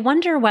 And I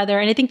wonder whether,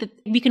 and I think that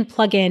we can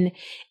plug in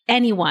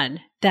anyone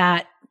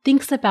that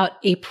thinks about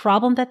a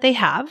problem that they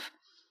have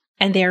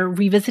and they're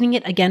revisiting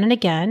it again and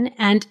again,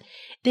 and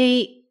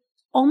they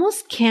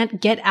almost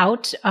can't get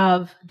out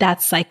of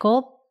that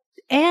cycle.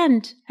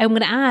 And I'm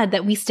going to add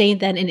that we stay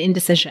then in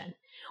indecision,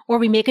 or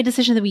we make a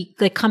decision that we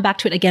like come back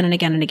to it again and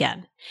again and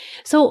again.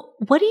 So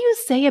what do you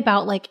say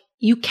about, like,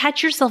 you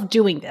catch yourself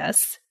doing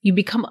this, you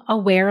become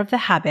aware of the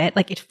habit,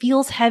 like it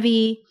feels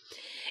heavy,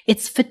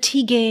 it's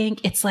fatiguing,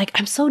 it's like,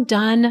 I'm so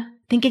done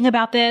thinking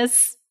about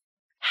this.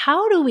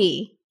 How do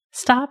we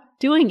stop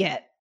doing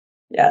it?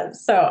 Yeah.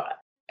 So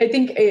I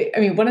think,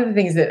 one of the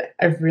things that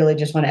I really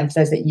just want to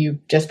emphasize that you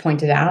just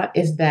pointed out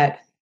is that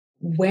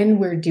when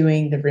we're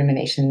doing the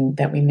rumination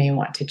that we may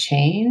want to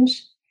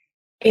change,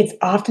 it's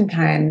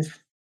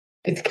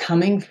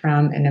coming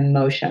from an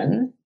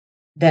emotion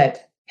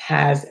that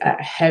has a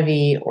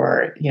heavy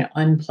or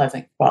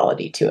unpleasant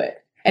quality to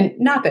it. And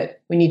not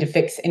that we need to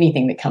fix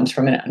anything that comes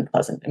from an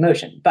unpleasant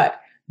emotion, but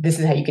this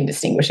is how you can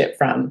distinguish it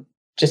from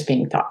just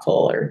being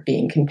thoughtful or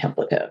being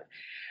contemplative.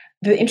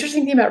 The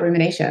interesting thing about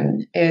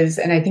rumination is,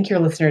 and I think your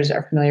listeners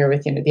are familiar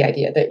with the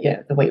idea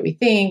that the way we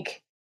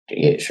think,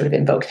 it sort of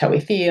invokes how we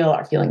feel,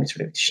 our feelings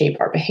sort of shape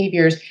our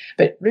behaviors.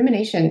 But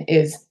rumination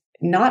is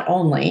not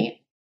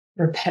only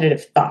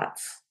repetitive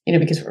thoughts,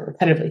 because we're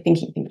repetitively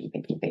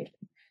thinking,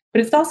 but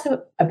it's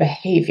also a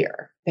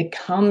behavior that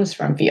comes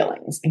from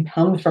feelings and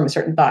comes from a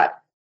certain thought.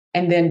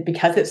 And then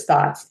because it's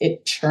thoughts,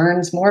 it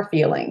churns more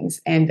feelings.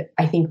 And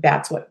I think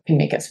that's what can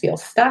make us feel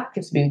stuck,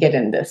 is we get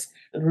in this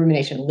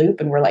rumination loop,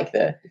 and we're like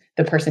the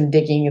person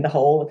digging the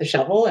hole with the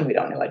shovel, and we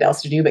don't know what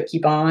else to do but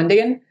keep on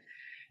digging.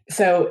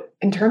 So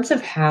in terms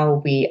of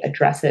how we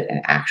address it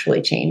and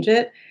actually change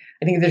it,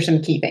 I think there's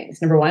some key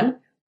things. Number one,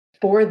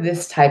 for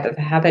this type of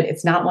habit,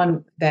 it's not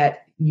one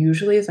that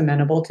usually is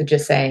amenable to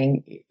just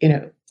saying,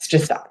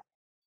 just stop.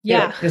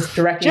 Yeah. Just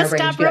directing our Just brain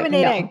stop to be like,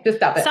 ruminating. no, just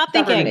stop it. Stop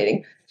thinking.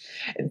 Ruminating.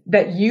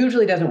 That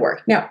usually doesn't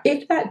work. Now,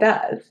 if that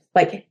does,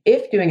 like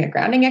if doing a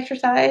grounding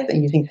exercise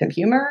and using some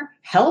humor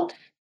helps,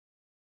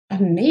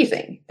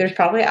 amazing. There's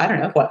probably,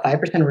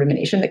 5% of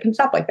rumination that can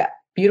stop like that.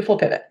 Beautiful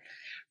pivot.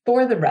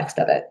 For the rest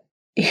of it,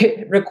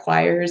 it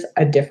requires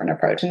a different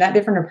approach. And that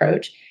different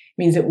approach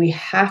means that we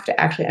have to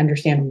actually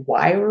understand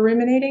why we're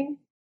ruminating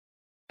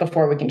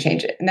before we can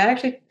change it. And that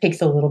actually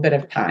takes a little bit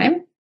of time,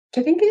 which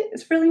I think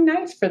is really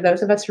nice for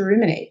those of us who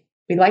ruminate.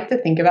 We like to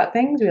think about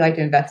things. We like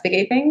to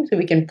investigate things so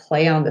we can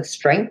play on the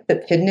strength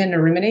that's hidden in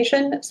a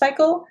rumination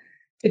cycle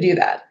to do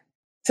that.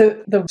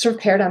 So the sort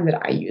of paradigm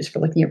that I use for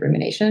looking at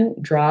rumination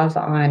draws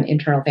on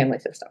internal family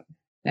systems.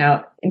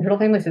 Now, internal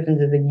family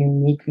systems is a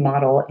unique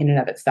model in and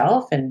of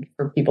itself. And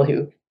for people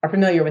who are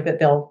familiar with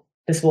it,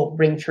 this will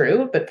ring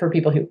true. But for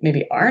people who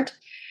maybe aren't,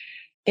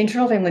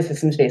 internal family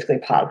systems basically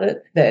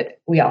posit that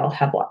we all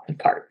have lots of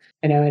parts,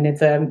 and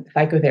it's a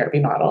psychotherapy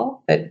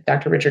model that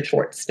Dr. Richard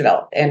Schwartz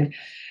developed. And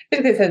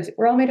basically it says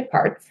we're all made of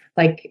parts.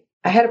 Like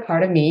I had a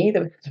part of me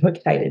that was so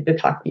excited to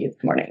talk to you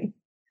this morning.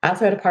 I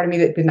also had a part of me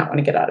that did not want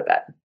to get out of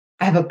bed.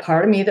 I have a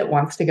part of me that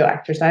wants to go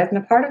exercise and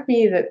a part of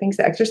me that thinks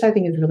that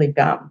exercising is really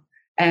dumb.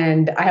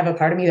 And I have a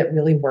part of me that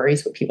really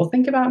worries what people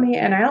think about me.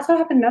 And I also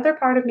have another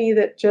part of me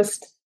that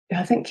just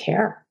doesn't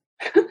care.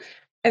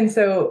 And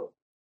so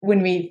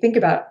when we think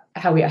about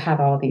how we have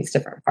all these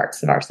different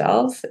parts of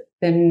ourselves,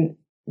 then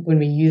when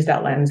we use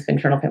that lens of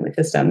internal family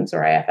systems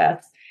or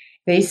IFS,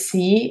 they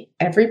see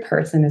every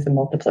person as a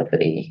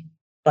multiplicity.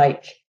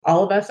 Like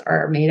all of us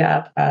are made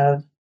up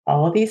of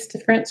all of these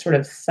different sort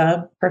of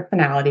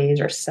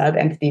sub-personalities or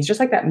sub-entities, just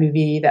like that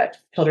movie, that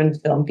children's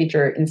film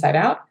feature Inside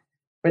Out,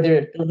 where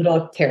there are the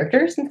little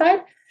characters inside.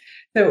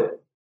 So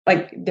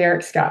like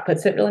Derek Scott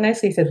puts it really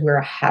nicely, he says, we're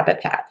a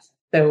habitat.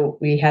 So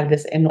we have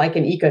this, in like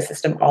an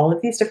ecosystem, all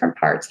of these different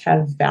parts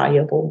have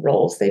valuable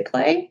roles they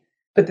play.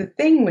 But the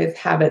thing with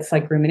habits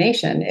like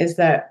rumination is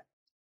that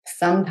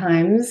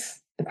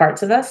sometimes the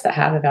parts of us that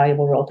have a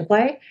valuable role to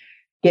play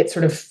get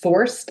sort of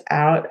forced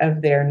out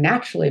of their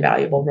naturally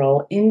valuable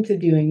role into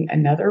doing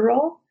another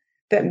role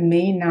that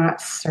may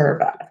not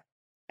serve us.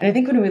 And I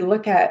think when we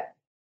look at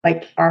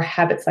like our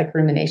habits like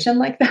rumination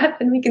like that,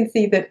 then we can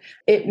see that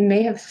it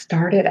may have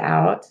started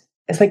out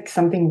as like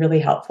something really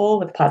helpful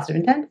with positive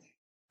intent,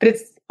 but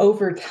it's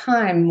over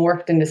time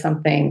morphed into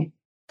something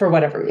for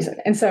whatever reason.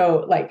 And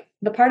so like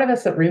the part of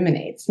us that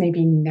ruminates may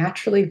be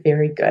naturally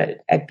very good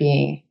at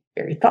being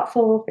very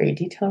thoughtful, very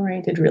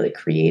detail-oriented, really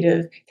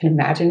creative, can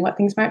imagine what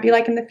things might be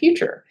like in the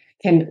future,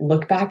 can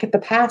look back at the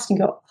past and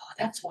go, oh,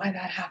 that's why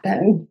that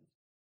happened.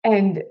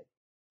 And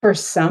for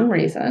some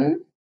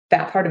reason,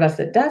 that part of us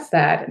that does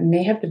that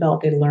may have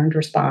developed a learned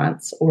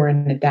response or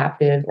an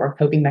adaptive or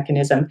coping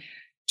mechanism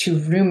to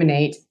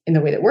ruminate in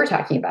the way that we're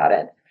talking about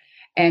it.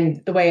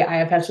 And the way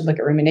IFS would look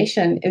at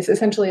rumination is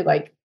essentially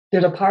like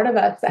there's a part of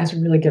us that has a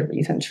really good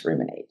reason to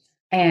ruminate.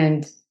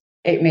 And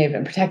it may have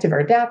been protective or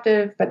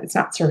adaptive, but it's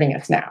not serving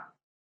us now.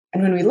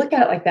 And when we look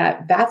at it like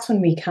that, that's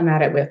when we come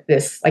at it with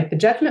this, like the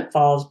judgment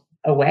falls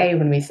away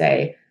when we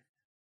say,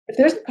 if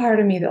there's a part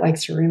of me that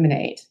likes to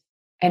ruminate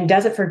and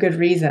does it for good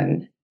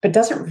reason, but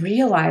doesn't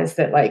realize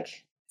that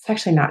like it's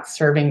actually not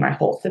serving my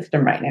whole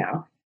system right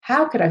now,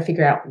 how could I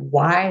figure out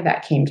why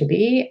that came to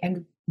be?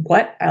 And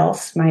what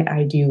else might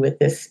I do with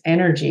this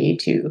energy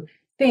to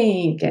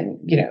think and,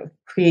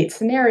 create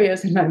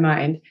scenarios in my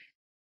mind?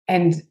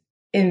 And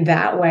in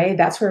that way,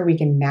 that's where we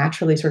can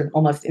naturally sort of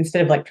almost,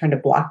 instead of like trying to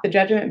block the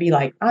judgment, be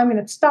like, I'm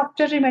going to stop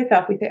judging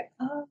myself. We say,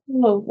 oh,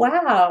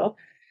 wow,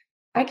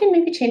 I can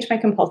maybe change my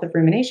compulsive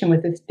rumination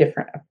with this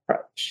different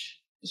approach.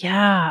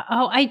 Yeah.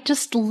 Oh,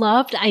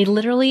 I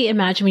literally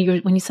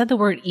imagine when you said the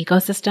word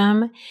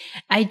ecosystem,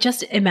 I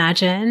just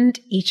imagined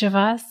each of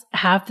us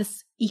have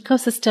this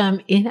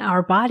ecosystem in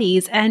our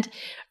bodies, and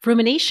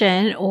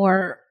rumination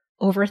or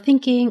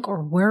overthinking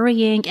or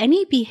worrying,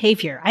 any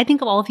behavior, I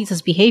think of all of these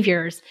as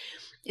behaviors.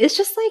 It's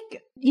just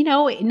like,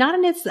 not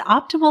in its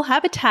optimal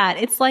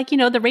habitat. It's like, the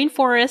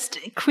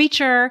rainforest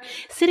creature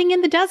sitting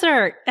in the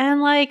desert.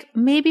 And like,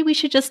 maybe we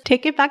should just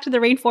take it back to the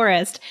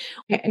rainforest.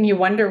 And you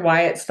wonder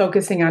why it's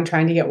focusing on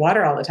trying to get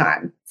water all the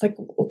time. It's like,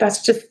 well,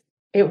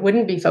 it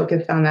wouldn't be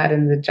focused on that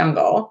in the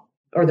jungle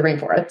or the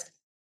rainforest.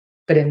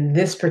 But in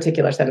this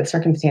particular set of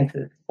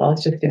circumstances, well,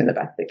 it's just doing the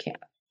best it can.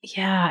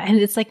 Yeah. And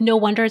it's like, no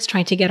wonder it's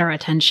trying to get our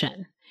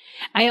attention.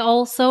 I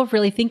also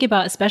really think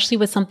about, especially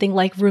with something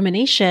like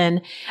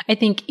rumination, I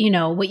think,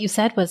 what you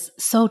said was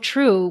so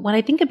true. When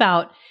I think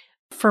about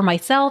for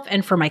myself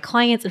and for my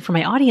clients and for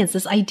my audience,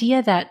 this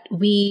idea that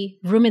we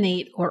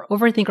ruminate or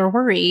overthink or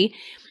worry,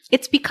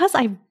 it's because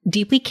I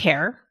deeply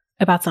care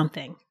about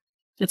something.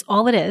 It's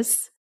all it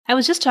is. I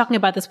was just talking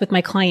about this with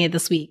my client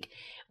this week.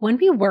 When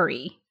we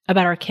worry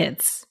about our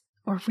kids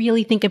or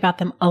really think about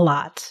them a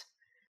lot,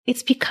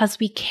 It's because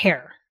we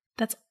care.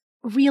 That's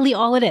really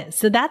all it is.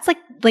 So that's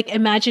like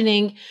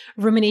imagining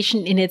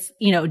rumination in its,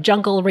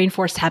 jungle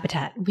rainforest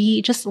habitat.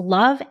 We just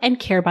love and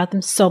care about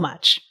them so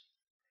much.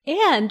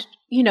 And,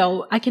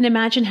 I can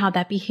imagine how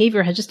that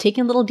behavior has just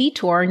taken a little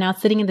detour now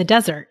sitting in the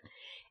desert,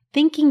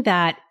 thinking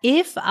that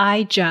if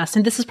I just,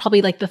 and this is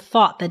probably like the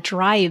thought that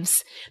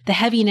drives the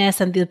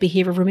heaviness and the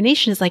behavior of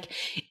rumination is like,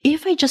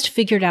 if I just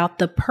figured out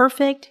the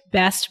perfect,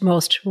 best,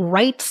 most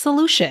right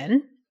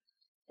solution,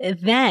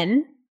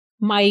 then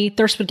my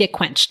thirst would get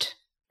quenched,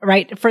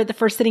 right? For the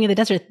first sitting in the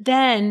desert,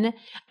 then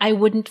I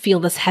wouldn't feel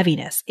this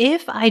heaviness.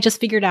 If I just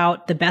figured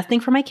out the best thing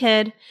for my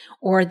kid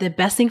or the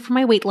best thing for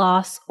my weight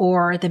loss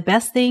or the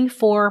best thing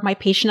for my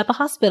patient at the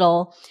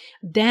hospital,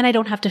 then I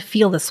don't have to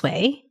feel this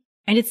way.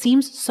 And it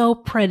seems so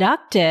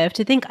productive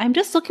to think I'm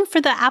just looking for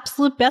the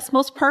absolute best,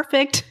 most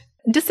perfect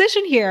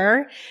decision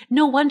here.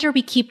 No wonder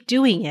we keep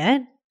doing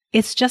it.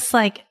 It's just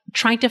like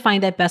trying to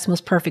find that best,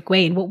 most perfect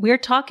way. And what we're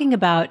talking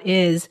about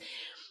is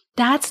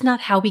that's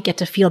not how we get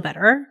to feel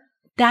better.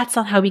 That's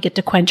not how we get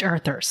to quench our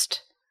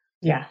thirst.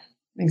 Yeah,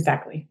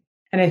 exactly.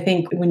 And I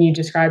think when you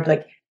described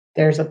like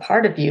there's a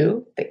part of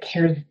you that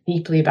cares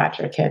deeply about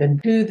your kid,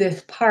 and to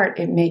this part,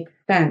 it makes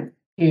sense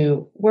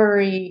to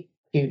worry,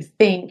 to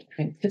think,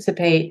 to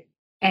anticipate.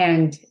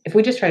 And if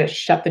we just try to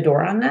shut the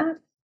door on that,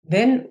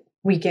 then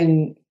we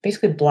can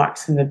basically block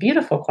some of the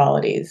beautiful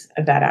qualities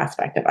of that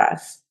aspect of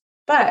us.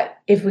 But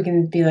if we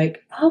can be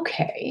like,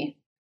 okay,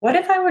 what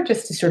if I were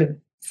just to sort of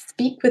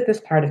speak with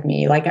this part of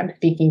me like I'm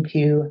speaking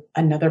to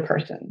another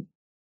person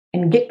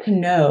and get to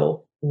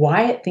know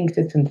why it thinks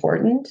it's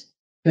important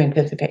to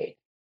anticipate.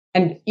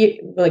 And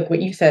like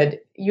what you said,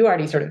 you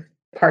already sort of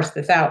parsed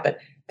this out, but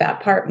that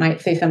part might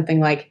say something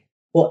like,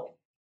 well,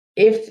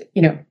 if,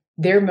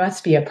 there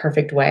must be a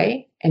perfect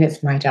way and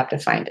it's my job to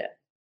find it.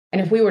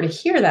 And if we were to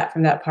hear that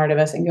from that part of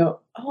us and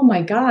go, oh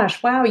my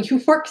gosh, wow,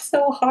 you worked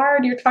so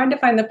hard. You're trying to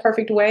find the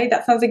perfect way.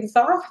 That sounds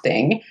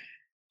exhausting.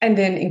 And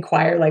then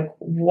inquire like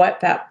what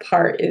that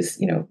part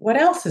is, what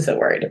else is it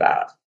worried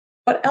about?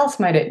 What else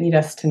might it need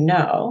us to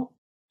know?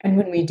 And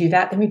when we do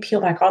that, then we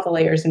peel back all the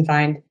layers and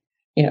find,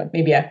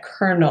 maybe a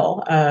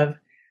kernel of,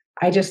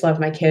 I just love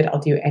my kid. I'll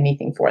do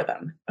anything for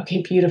them.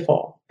 Okay,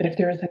 beautiful. But if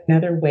there is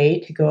another way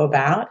to go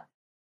about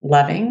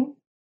loving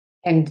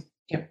and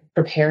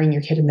preparing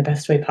your kid in the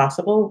best way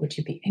possible, would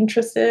you be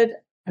interested?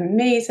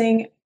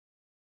 Amazing.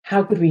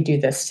 How could we do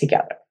this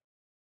together?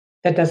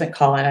 That doesn't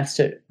call on us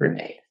to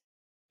ruminate.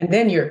 And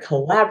then you're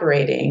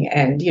collaborating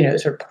and,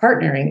 sort of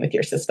partnering with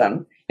your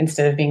system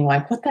instead of being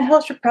like, what the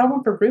hell's your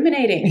problem for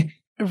ruminating?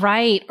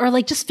 Right. Or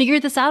like, just figure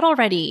this out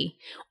already.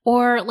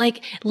 Or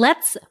like,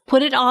 let's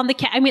put it on the,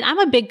 I'm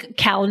a big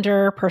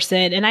calendar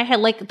person and I had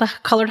like the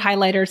colored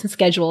highlighters and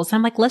schedules.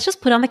 I'm like, let's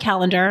just put on the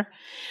calendar.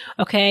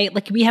 Okay.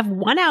 Like we have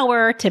 1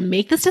 hour to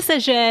make this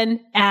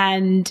decision.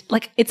 And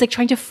like, it's like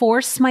trying to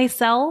force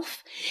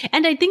myself.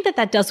 And I think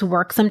that does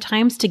work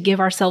sometimes to give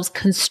ourselves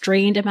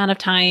constrained amount of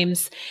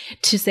times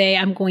to say,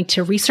 I'm going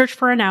to research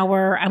for an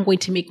hour. I'm going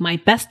to make my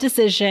best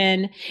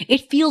decision.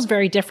 It feels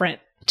very different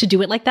to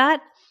do it like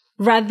that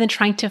rather than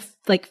trying to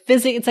like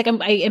physically. It's like,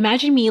 I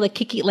imagine me like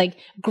kicking, like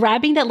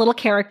grabbing that little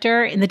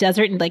character in the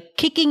desert and like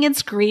kicking and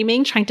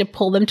screaming, trying to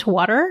pull them to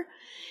water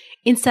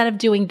instead of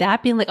doing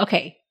that, being like,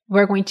 okay,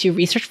 we're going to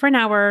research for an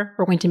hour.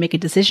 We're going to make a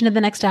decision in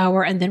the next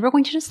hour. And then we're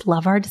going to just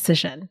love our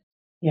decision.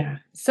 Yeah.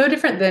 So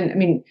different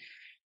than,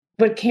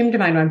 what came to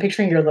mind when I'm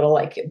picturing your little,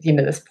 like,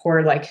 this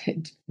poor, like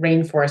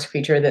rainforest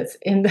creature that's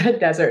in the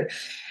desert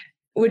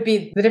would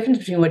be the difference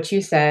between what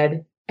you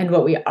said and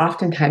what we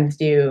oftentimes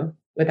do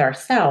with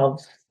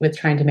ourselves with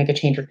trying to make a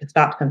change or to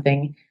stop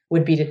something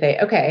would be to say,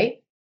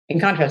 okay, in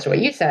contrast to what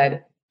you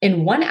said,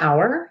 in 1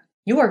 hour,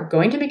 you are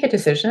going to make a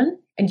decision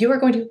and you are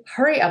going to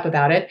hurry up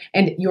about it.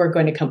 And you are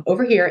going to come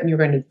over here and you're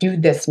going to do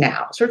this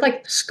now. Sort of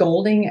like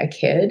scolding a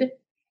kid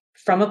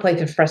from a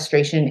place of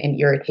frustration and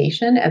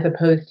irritation, as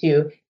opposed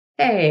to,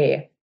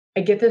 hey,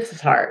 I get this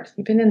is hard.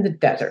 You've been in the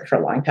desert for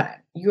a long time.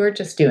 You're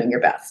just doing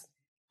your best.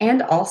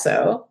 And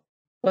also,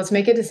 let's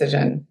make a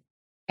decision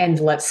and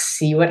let's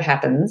see what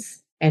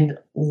happens and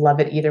love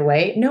it either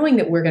way, knowing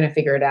that we're going to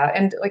figure it out.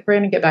 And like, we're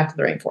going to get back to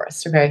the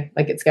rainforest. Okay.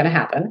 Like it's going to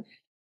happen.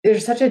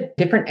 There's such a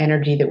different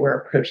energy that we're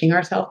approaching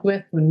ourselves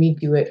with when we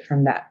do it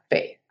from that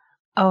faith.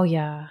 Oh,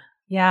 yeah.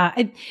 Yeah.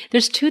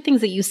 There's two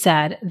things that you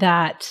said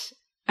that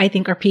I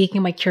think are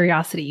piquing my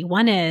curiosity.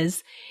 One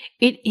is,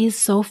 it is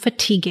so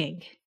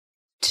fatiguing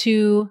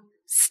to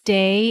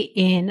stay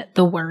in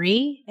the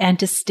worry and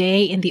to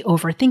stay in the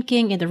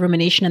overthinking and the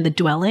rumination and the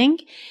dwelling.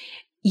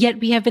 Yet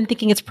we have been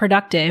thinking it's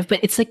productive,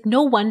 but it's like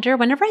no wonder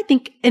whenever I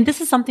think, and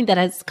this is something that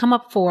has come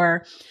up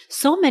for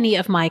so many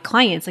of my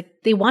clients, like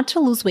they want to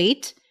lose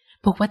weight,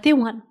 but what they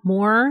want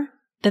more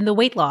than the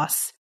weight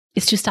loss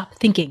is to stop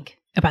thinking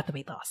about the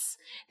weight loss.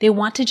 They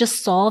want to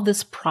just solve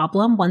this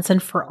problem once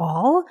and for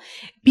all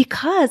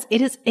because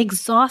it is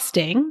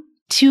exhausting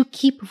to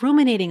keep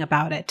ruminating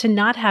about it, to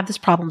not have this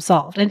problem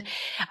solved. And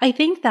I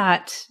think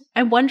that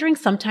I'm wondering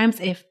sometimes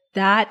if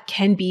that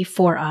can be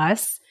for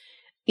us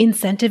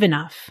incentive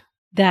enough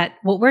that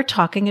what we're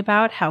talking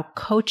about, how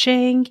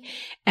coaching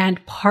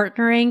and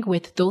partnering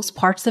with those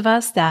parts of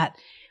us that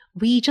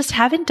we just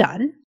haven't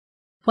done,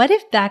 what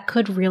if that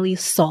could really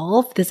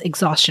solve this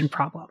exhaustion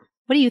problem?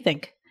 What do you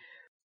think?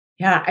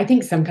 Yeah, I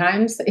think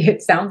sometimes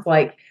it sounds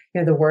like,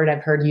 the word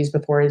I've heard used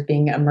before is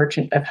being a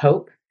merchant of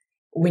hope.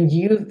 When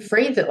you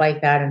phrase it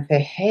like that and say,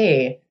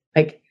 hey,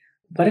 like,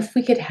 what if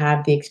we could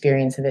have the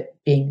experience of it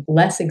being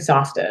less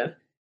exhaustive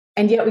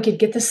and yet we could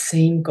get the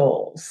same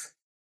goals?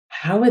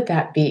 How would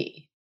that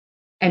be?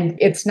 And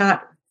it's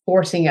not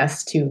forcing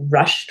us to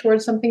rush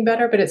towards something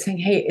better, but it's saying,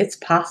 hey, it's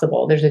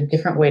possible. There's a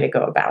different way to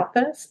go about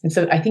this. And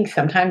so I think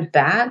sometimes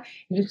that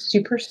is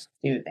super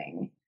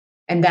soothing.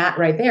 And that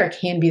right there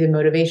can be the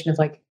motivation of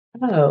like,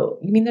 oh,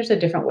 you mean there's a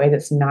different way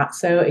that's not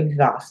so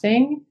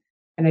exhausting?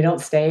 And I don't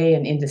stay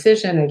in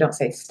indecision, I don't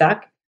stay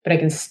stuck, but I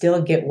can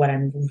still get what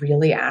I'm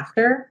really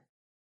after,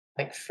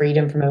 like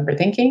freedom from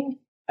overthinking.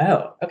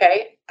 Oh,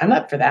 okay, I'm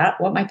up for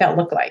that. What might that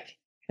look like?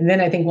 And then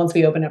I think once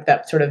we open up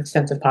that sort of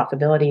sense of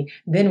possibility,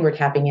 then we're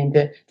tapping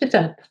into just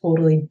a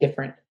totally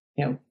different,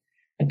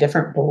 a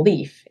different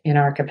belief in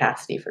our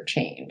capacity for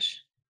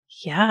change.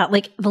 Yeah,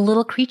 like the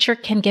little creature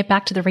can get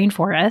back to the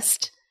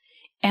rainforest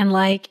and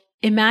like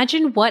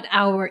imagine what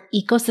our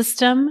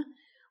ecosystem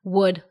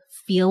would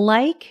feel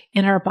like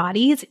in our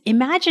bodies.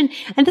 Imagine,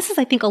 and this is,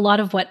 I think, a lot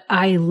of what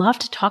I love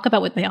to talk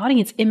about with my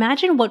audience.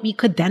 Imagine what we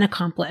could then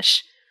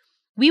accomplish.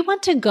 We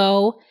want to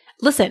go,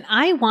 listen,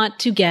 I want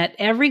to get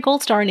every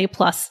gold star and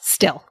A+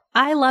 still.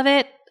 I love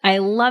it. I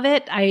love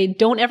it. I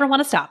don't ever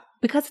want to stop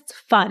because it's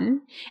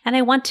fun and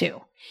I want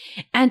to.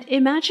 And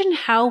imagine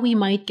how we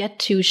might get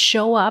to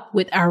show up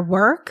with our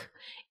work,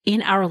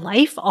 in our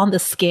life, on the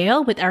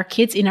scale, with our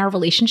kids, in our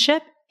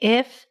relationship,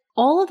 if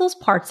all of those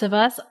parts of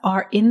us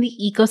are in the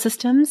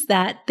ecosystems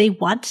that they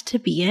want to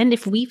be in.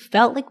 If we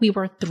felt like we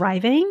were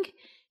thriving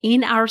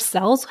in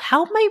ourselves,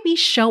 how might we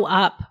show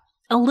up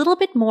a little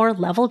bit more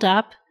leveled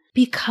up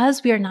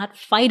because we are not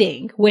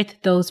fighting with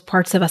those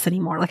parts of us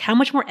anymore? Like how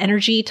much more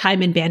energy,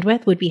 time, and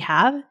bandwidth would we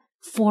have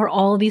for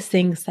all of these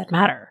things that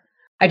matter?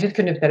 I just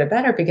couldn't have said it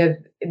better, because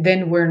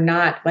then we're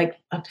not like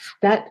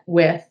upset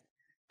with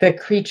the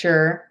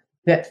creature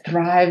that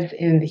thrives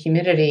in the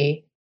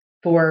humidity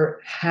for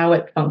how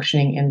it's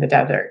functioning in the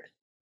desert.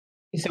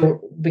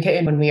 So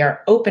when we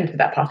are open to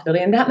that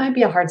possibility, and that might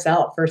be a hard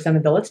sell for some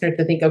of the listeners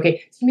to think,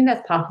 okay, so you mean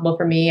that's possible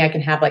for me? I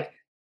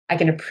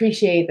can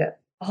appreciate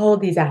that all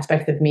of these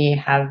aspects of me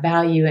have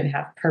value and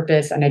have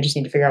purpose, and I just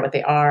need to figure out what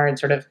they are and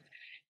sort of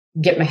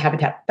get my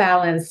habitat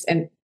balanced.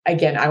 And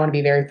again, I want to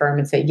be very firm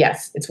and say,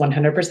 yes, it's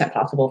 100%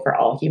 possible for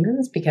all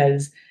humans,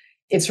 because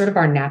it's sort of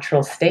our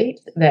natural state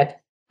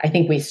that I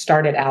think we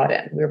started out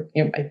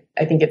in.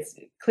 I think it's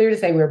clear to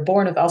say we're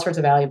born with all sorts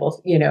of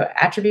valuable,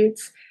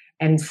 attributes,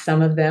 and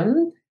some of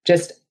them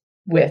just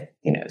with,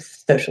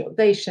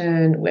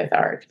 socialization, with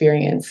our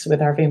experience,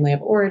 with our family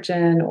of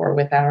origin, or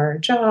with our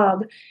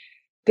job,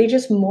 they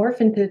just morph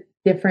into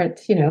different,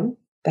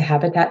 the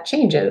habitat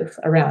changes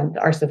around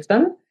our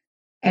system,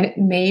 and it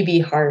may be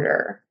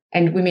harder.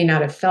 And we may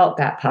not have felt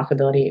that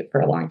possibility for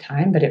a long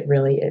time, but it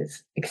really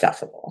is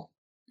accessible.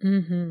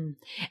 Mm-hmm.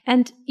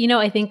 And,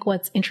 I think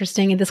what's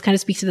interesting, and this kind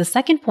of speaks to the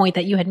second point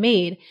that you had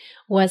made,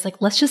 was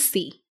like, let's just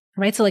see,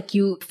 right? So like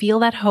you feel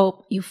that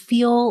hope, you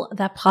feel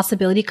that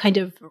possibility kind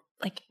of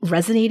like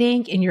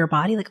resonating in your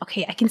body. Like,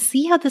 okay, I can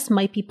see how this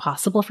might be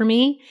possible for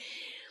me.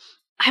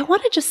 I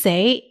want to just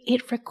say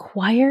it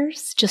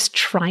requires just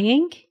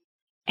trying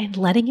and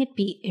letting it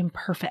be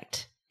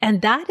imperfect.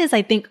 And that is,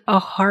 I think, a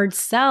hard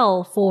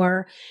sell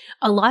for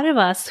a lot of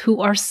us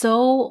who are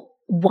so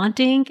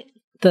wanting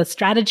the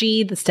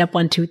strategy, the step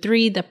 1, 2,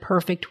 3, the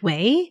perfect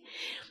way.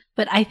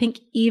 But I think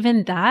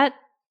even that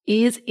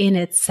is in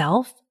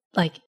itself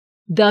like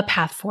the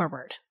path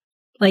forward.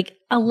 Like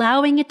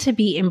allowing it to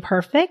be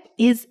imperfect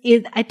is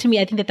to me,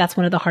 I think that's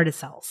one of the hardest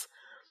sells.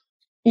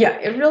 Yeah,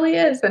 it really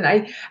is. And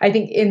I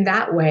think in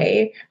that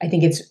way, I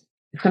think it's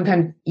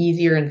sometimes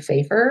easier and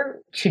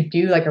safer to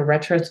do like a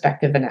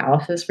retrospective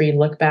analysis where you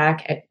look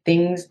back at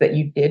things that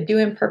you did do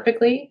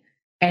imperfectly,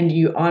 and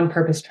you on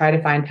purpose try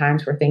to find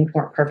times where things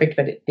weren't perfect,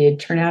 but it did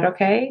turn out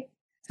okay.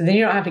 So then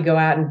you don't have to go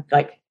out and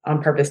like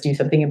on purpose do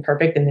something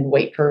imperfect and then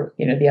wait for,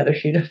 the other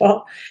shoe to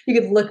fall. You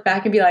could look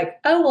back and be like,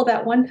 oh, well,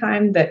 that one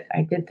time that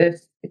I did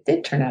this, it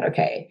did turn out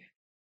okay.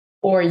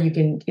 Or you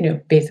can,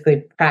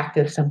 basically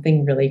practice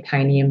something really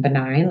tiny and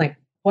benign. Like,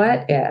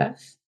 what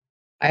if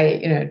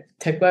I,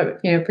 took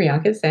what,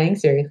 Priyanka is saying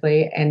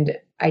seriously, and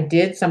I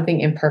did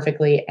something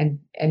imperfectly, and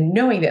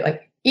knowing that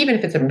like, even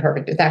if it's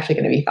imperfect, it's actually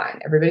going to be fine.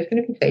 Everybody's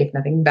going to be safe.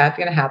 Nothing bad's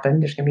going to happen.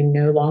 There's going to be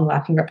no long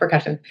lasting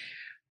repercussions.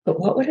 But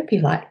what would it be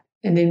like?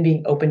 And then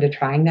being open to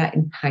trying that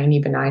in tiny,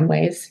 benign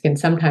ways can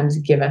sometimes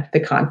give us the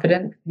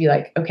confidence to be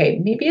like, okay,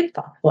 maybe it's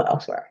possible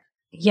elsewhere.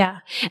 Yeah.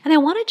 And I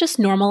want to just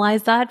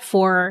normalize that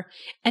for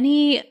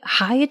any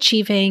high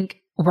achieving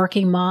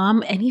working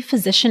mom, any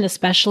physician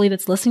especially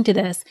that's listening to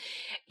this.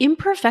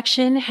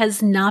 Imperfection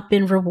has not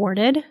been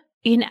rewarded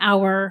in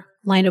our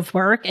line of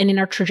work and in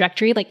our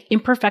trajectory. Like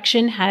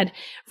imperfection had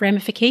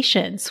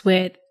ramifications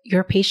with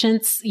your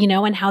patients,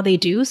 and how they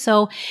do.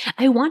 So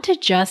I want to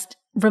just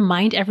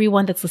remind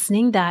everyone that's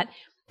listening that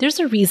there's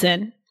a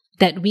reason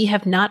that we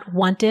have not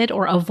wanted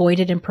or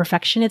avoided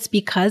imperfection. It's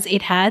because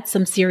it had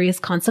some serious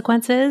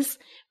consequences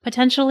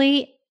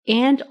potentially.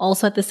 And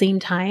also at the same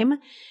time,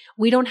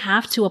 we don't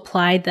have to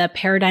apply the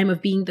paradigm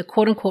of being the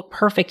quote unquote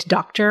perfect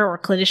doctor or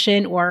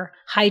clinician or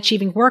high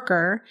achieving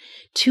worker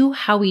to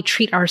how we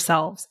treat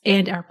ourselves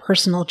and our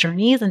personal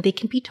journeys. And they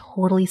can be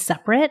totally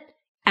separate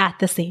at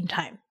the same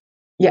time.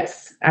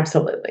 Yes,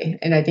 absolutely.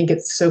 And I think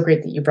it's so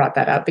great that you brought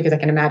that up, because I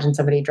can imagine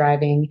somebody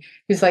driving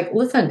who's like,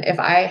 listen, if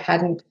I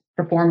hadn't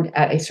performed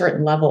at a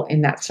certain level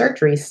in that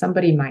surgery,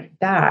 somebody might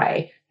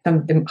die.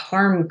 Some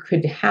harm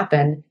could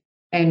happen.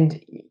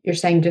 And you're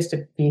saying just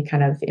to be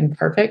kind of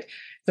imperfect.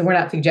 So we're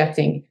not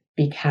suggesting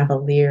be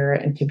cavalier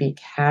and to be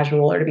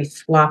casual or to be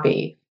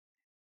sloppy.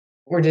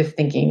 We're just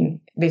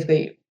thinking,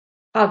 basically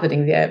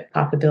positing the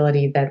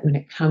possibility that when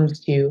it comes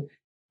to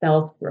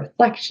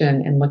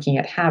self-reflection and looking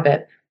at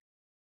habit,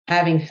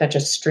 having such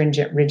a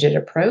stringent, rigid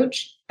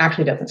approach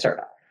actually doesn't serve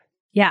us.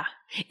 Yeah.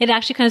 It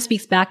actually kind of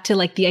speaks back to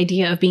like the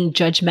idea of being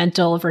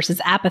judgmental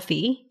versus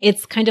apathy.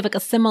 It's kind of like a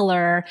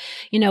similar,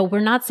 we're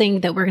not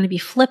saying that we're going to be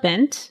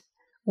flippant.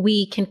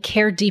 We can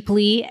care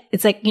deeply.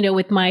 It's like,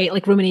 with my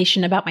like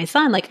rumination about my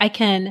son, like I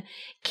can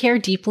care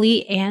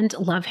deeply and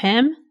love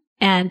him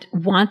and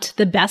want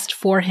the best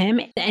for him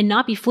and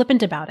not be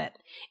flippant about it.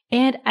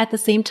 And at the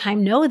same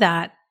time, know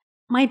that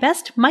my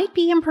best might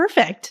be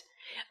imperfect.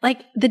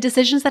 Like the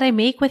decisions that I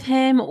make with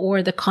him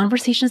or the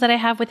conversations that I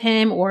have with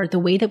him or the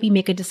way that we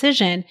make a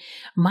decision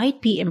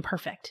might be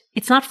imperfect.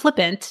 It's not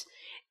flippant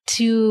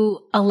to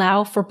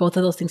allow for both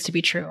of those things to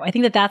be true. I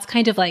think that that's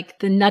kind of like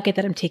the nugget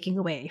that I'm taking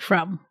away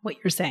from what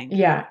you're saying.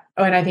 Yeah.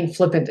 Oh, and I think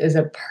flippant is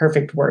a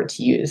perfect word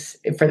to use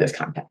for this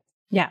context.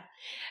 Yeah.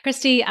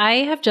 Kristi,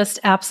 I have just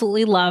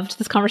absolutely loved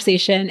this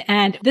conversation.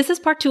 And this is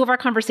part 2 of our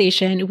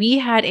conversation. We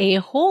had a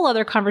whole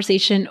other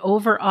conversation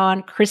over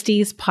on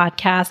Kristi's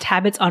podcast,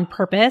 Habits on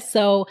Purpose.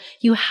 So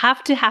you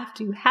have to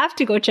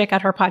go check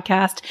out her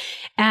podcast.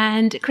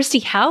 And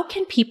Kristi, how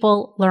can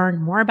people learn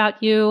more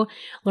about you,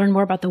 learn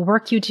more about the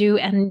work you do,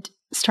 and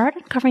start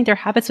uncovering their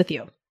habits with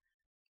you?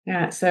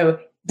 Yeah. So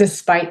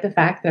despite the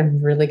fact that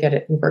I'm really good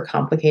at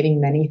overcomplicating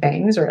many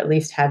things, or at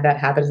least had that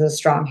habit as a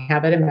strong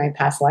habit in my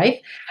past life,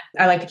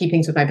 I like to keep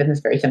things with my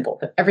business very simple.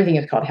 So everything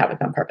is called Habits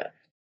on Purpose.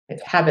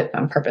 It's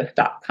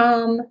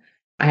habitsonpurpose.com.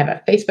 I have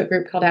a Facebook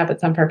group called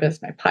Habits on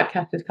Purpose. My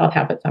podcast is called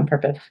Habits on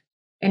Purpose.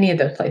 Any of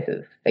those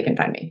places, they can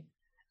find me.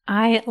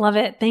 I love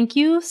it. Thank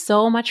you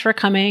so much for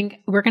coming.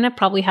 We're going to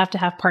probably have to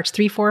have parts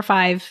 3, 4,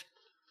 5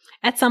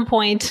 at some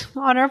point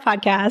on our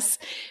podcast,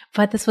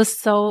 but this was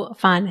so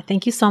fun.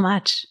 Thank you so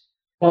much.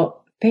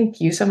 Well,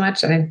 thank you so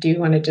much. And I do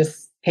want to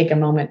just take a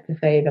moment to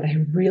say that I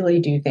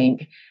really do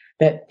think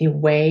that the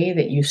way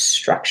that you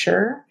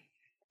structure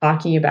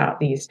talking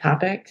about these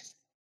topics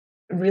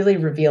really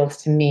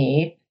reveals to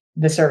me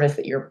the service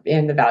that you're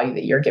in, the value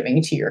that you're giving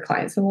to your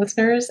clients and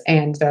listeners.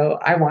 And so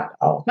I want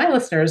all of my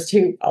listeners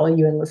to follow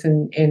you and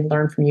listen and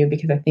learn from you,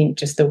 because I think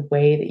just the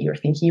way that you're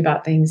thinking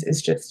about things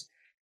is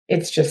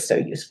it's just so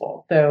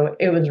useful. So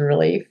it was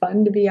really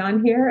fun to be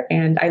on here.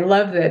 And I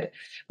love that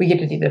we get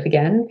to do this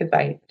again, because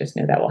I just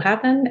know that will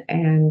happen.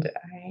 And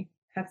I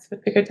had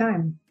such a good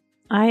time.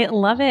 I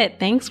love it.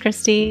 Thanks,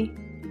 Kristi.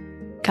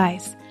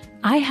 Guys,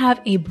 I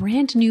have a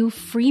brand new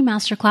free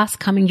masterclass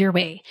coming your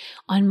way.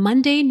 On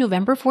Monday,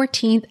 November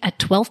 14th at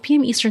 12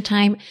 p.m. Eastern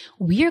Time,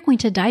 we are going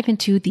to dive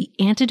into the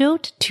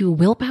antidote to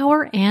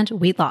willpower and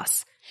weight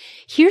loss.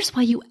 Here's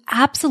why you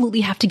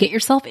absolutely have to get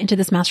yourself into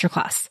this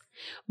masterclass.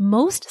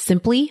 Most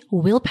simply,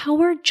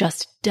 willpower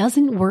just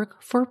doesn't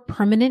work for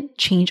permanent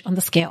change on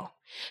the scale.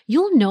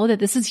 You'll know that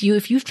this is you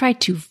if you've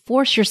tried to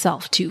force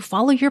yourself to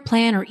follow your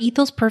plan or eat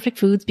those perfect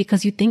foods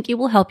because you think it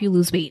will help you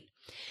lose weight.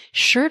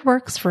 Sure, it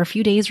works for a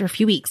few days or a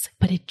few weeks,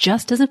 but it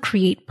just doesn't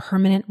create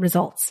permanent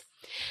results.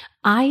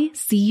 I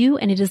see you,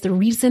 and it is the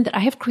reason that I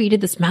have created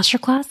this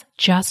masterclass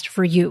just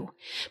for you,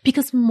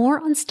 because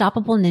more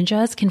unstoppable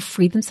ninjas can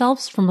free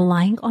themselves from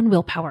relying on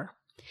willpower.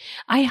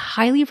 I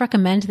highly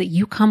recommend that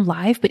you come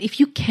live, but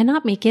if you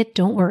cannot make it,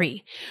 don't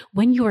worry.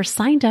 When you are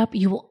signed up,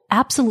 you will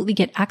absolutely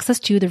get access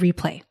to the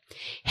replay.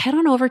 Head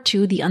on over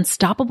to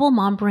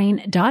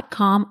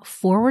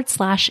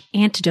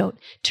theunstoppablemombrain.com/antidote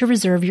to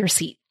reserve your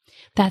seat.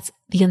 That's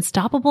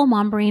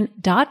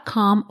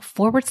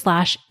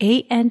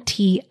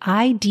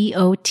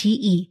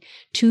theunstoppablemombrain.com/ANTIDOTE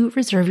to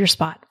reserve your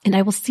spot. And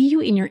I will see you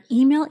in your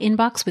email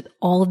inbox with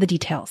all of the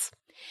details.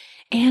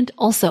 And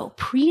also,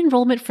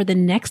 pre-enrollment for the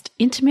next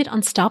Intimate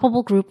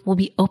Unstoppable group will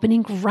be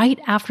opening right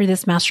after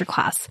this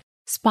masterclass.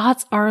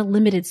 Spots are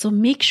limited, so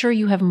make sure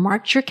you have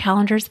marked your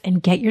calendars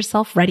and get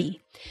yourself ready.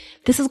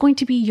 This is going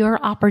to be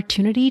your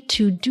opportunity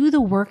to do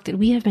the work that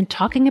we have been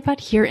talking about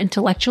here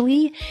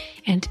intellectually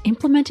and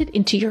implement it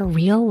into your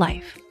real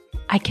life.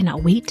 I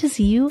cannot wait to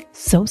see you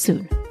so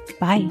soon.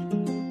 Bye.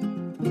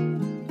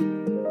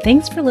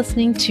 Thanks for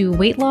listening to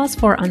Weight Loss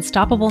for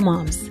Unstoppable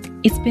Moms.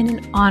 It's been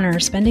an honor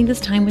spending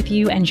this time with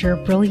you and your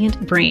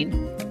brilliant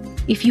brain.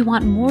 If you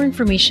want more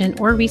information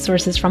or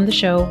resources from the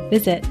show,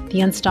 visit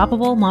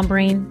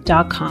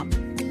theunstoppablemombrain.com.